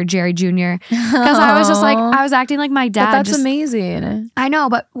you out of here, Jerry Jr. Because I was just like, I was acting like my dad. But that's amazing. I know,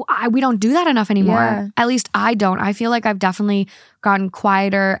 but we don't do that enough anymore. Yeah. At least I don't. I feel like I've definitely gotten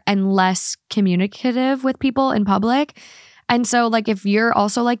quieter and less communicative with people in public. And so like if you're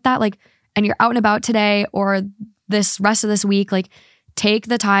also like that, like, and you're out and about today or this rest of this week, like take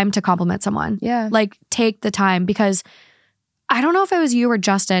the time to compliment someone. Yeah. Like take the time, because I don't know if it was you or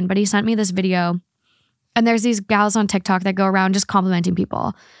Justin, but he sent me this video. And there's these gals on TikTok that go around just complimenting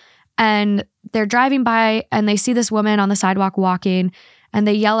people. And they're driving by and they see this woman on the sidewalk walking and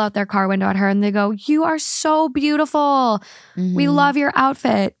they yell out their car window at her and they go, "You are so beautiful. We love your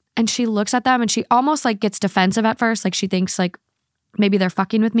outfit." And she looks at them and she almost like gets defensive at first. Like she thinks like maybe they're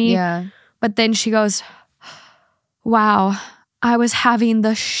fucking with me. Yeah. But then she goes, "Wow, I was having the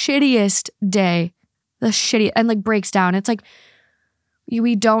shittiest day." And like breaks down. It's like,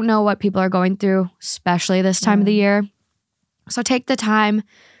 we don't know what people are going through, especially this time of the year. So take the time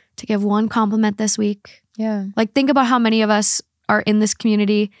to give one compliment this week. Yeah. Like think about how many of us are in this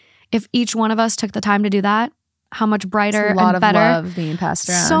community. If each one of us took the time to do that, how much brighter It's a lot and better. of love being passed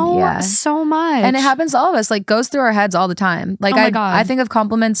around. So much. And it happens to all of us, like goes through our heads all the time. Like Oh my God. I think of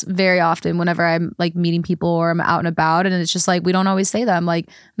compliments very often whenever I'm like meeting people or I'm out and about, and it's just like we don't always say them. Like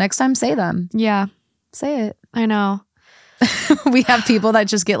next time say them. Yeah, Say it. I know. We have people that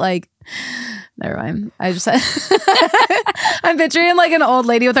just get like, never mind. I just I'm picturing like an old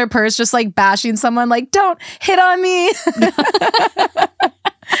lady with her purse just like bashing someone like, don't hit on me.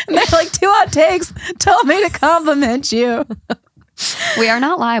 And they're like, 2 hot takes told me to compliment you. We are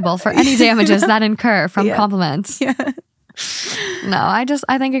not liable for any damages that incur from compliments. Yeah. No, I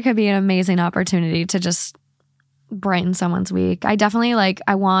think it could be an amazing opportunity to just brighten someone's week. I definitely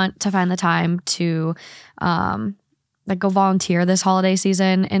I want to find the time to go volunteer this holiday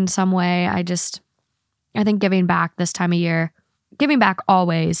season in some way. I think giving back this time of year, giving back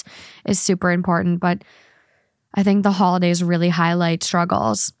always is super important, but I think the holidays really highlight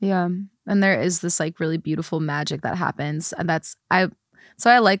struggles. Yeah. And there is this like really beautiful magic that happens. And I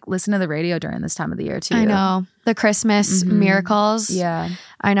like listening to the radio during this time of the year too. I know. The Christmas miracles. Yeah.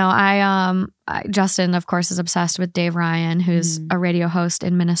 I know. Justin, of course, is obsessed with Dave Ryan, who's a radio host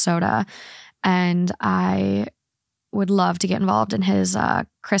in Minnesota. And I would love to get involved in his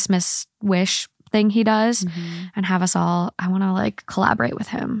Christmas wish thing he does and have us all, I want to collaborate with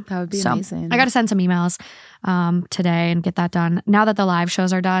him. That would be amazing. I got to send some emails today and get that done. Now that the live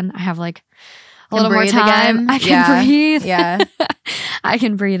shows are done, I have a little more time. Again. I can breathe. Yeah. I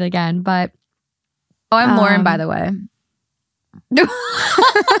can breathe again. But I'm Lauren, by the way.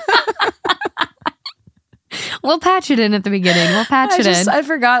 We'll patch it in at the beginning. We'll patch it in. I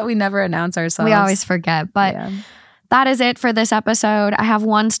forgot we never announce ourselves. We always forget. But that is it for this episode. I have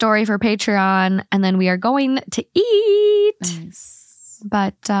one story for Patreon, and then we are going to eat. Nice.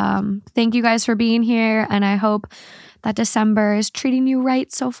 But thank you guys for being here, and I hope that December is treating you right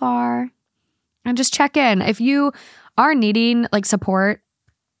so far. And just check in. If you are needing support,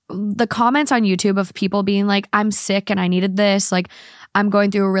 the comments on YouTube of people being like, I'm sick and I needed this, I'm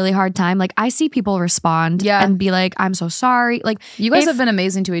going through a really hard time. I see people respond and be like, I'm so sorry. You guys have been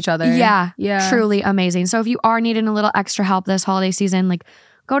amazing to each other. Yeah. Truly amazing. So if you are needing a little extra help this holiday season,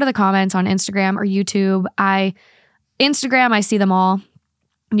 go to the comments on Instagram or YouTube. Instagram, I see them all.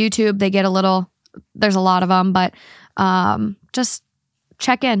 YouTube, they get there's a lot of them, but just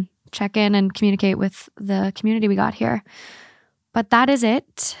check in and communicate with the community we got here. But that is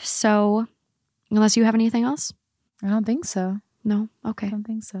it. So unless you have anything else? I don't think so. No? Okay. I don't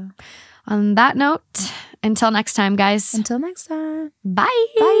think so. On that note, until next time, guys. Until next time. Bye.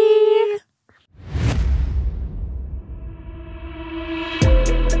 Bye.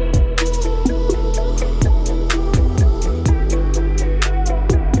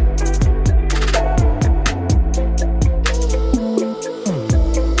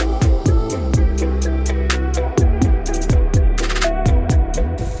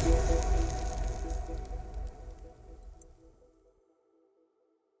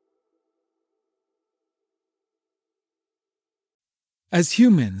 As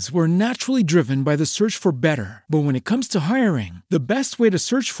humans, we're naturally driven by the search for better. But when it comes to hiring, the best way to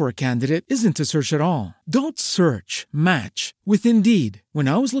search for a candidate isn't to search at all. Don't search, match with Indeed. When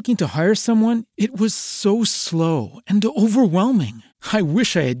I was looking to hire someone, it was so slow and overwhelming. I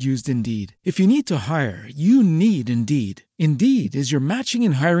wish I had used Indeed. If you need to hire, you need Indeed. Indeed is your matching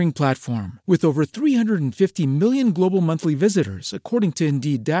and hiring platform with over 350 million global monthly visitors, according to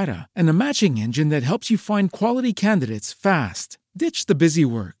Indeed data, and a matching engine that helps you find quality candidates fast. Ditch the busy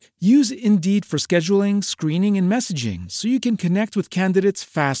work. Use Indeed for scheduling, screening, and messaging so you can connect with candidates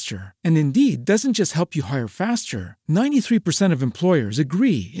faster. And Indeed doesn't just help you hire faster. 93% of employers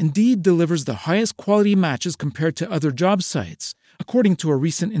agree Indeed delivers the highest quality matches compared to other job sites, according to a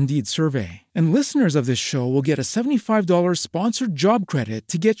recent Indeed survey. And listeners of this show will get a $75 sponsored job credit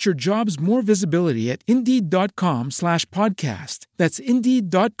to get your jobs more visibility at Indeed.com/podcast. That's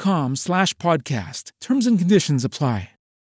Indeed.com/podcast. Terms and conditions apply.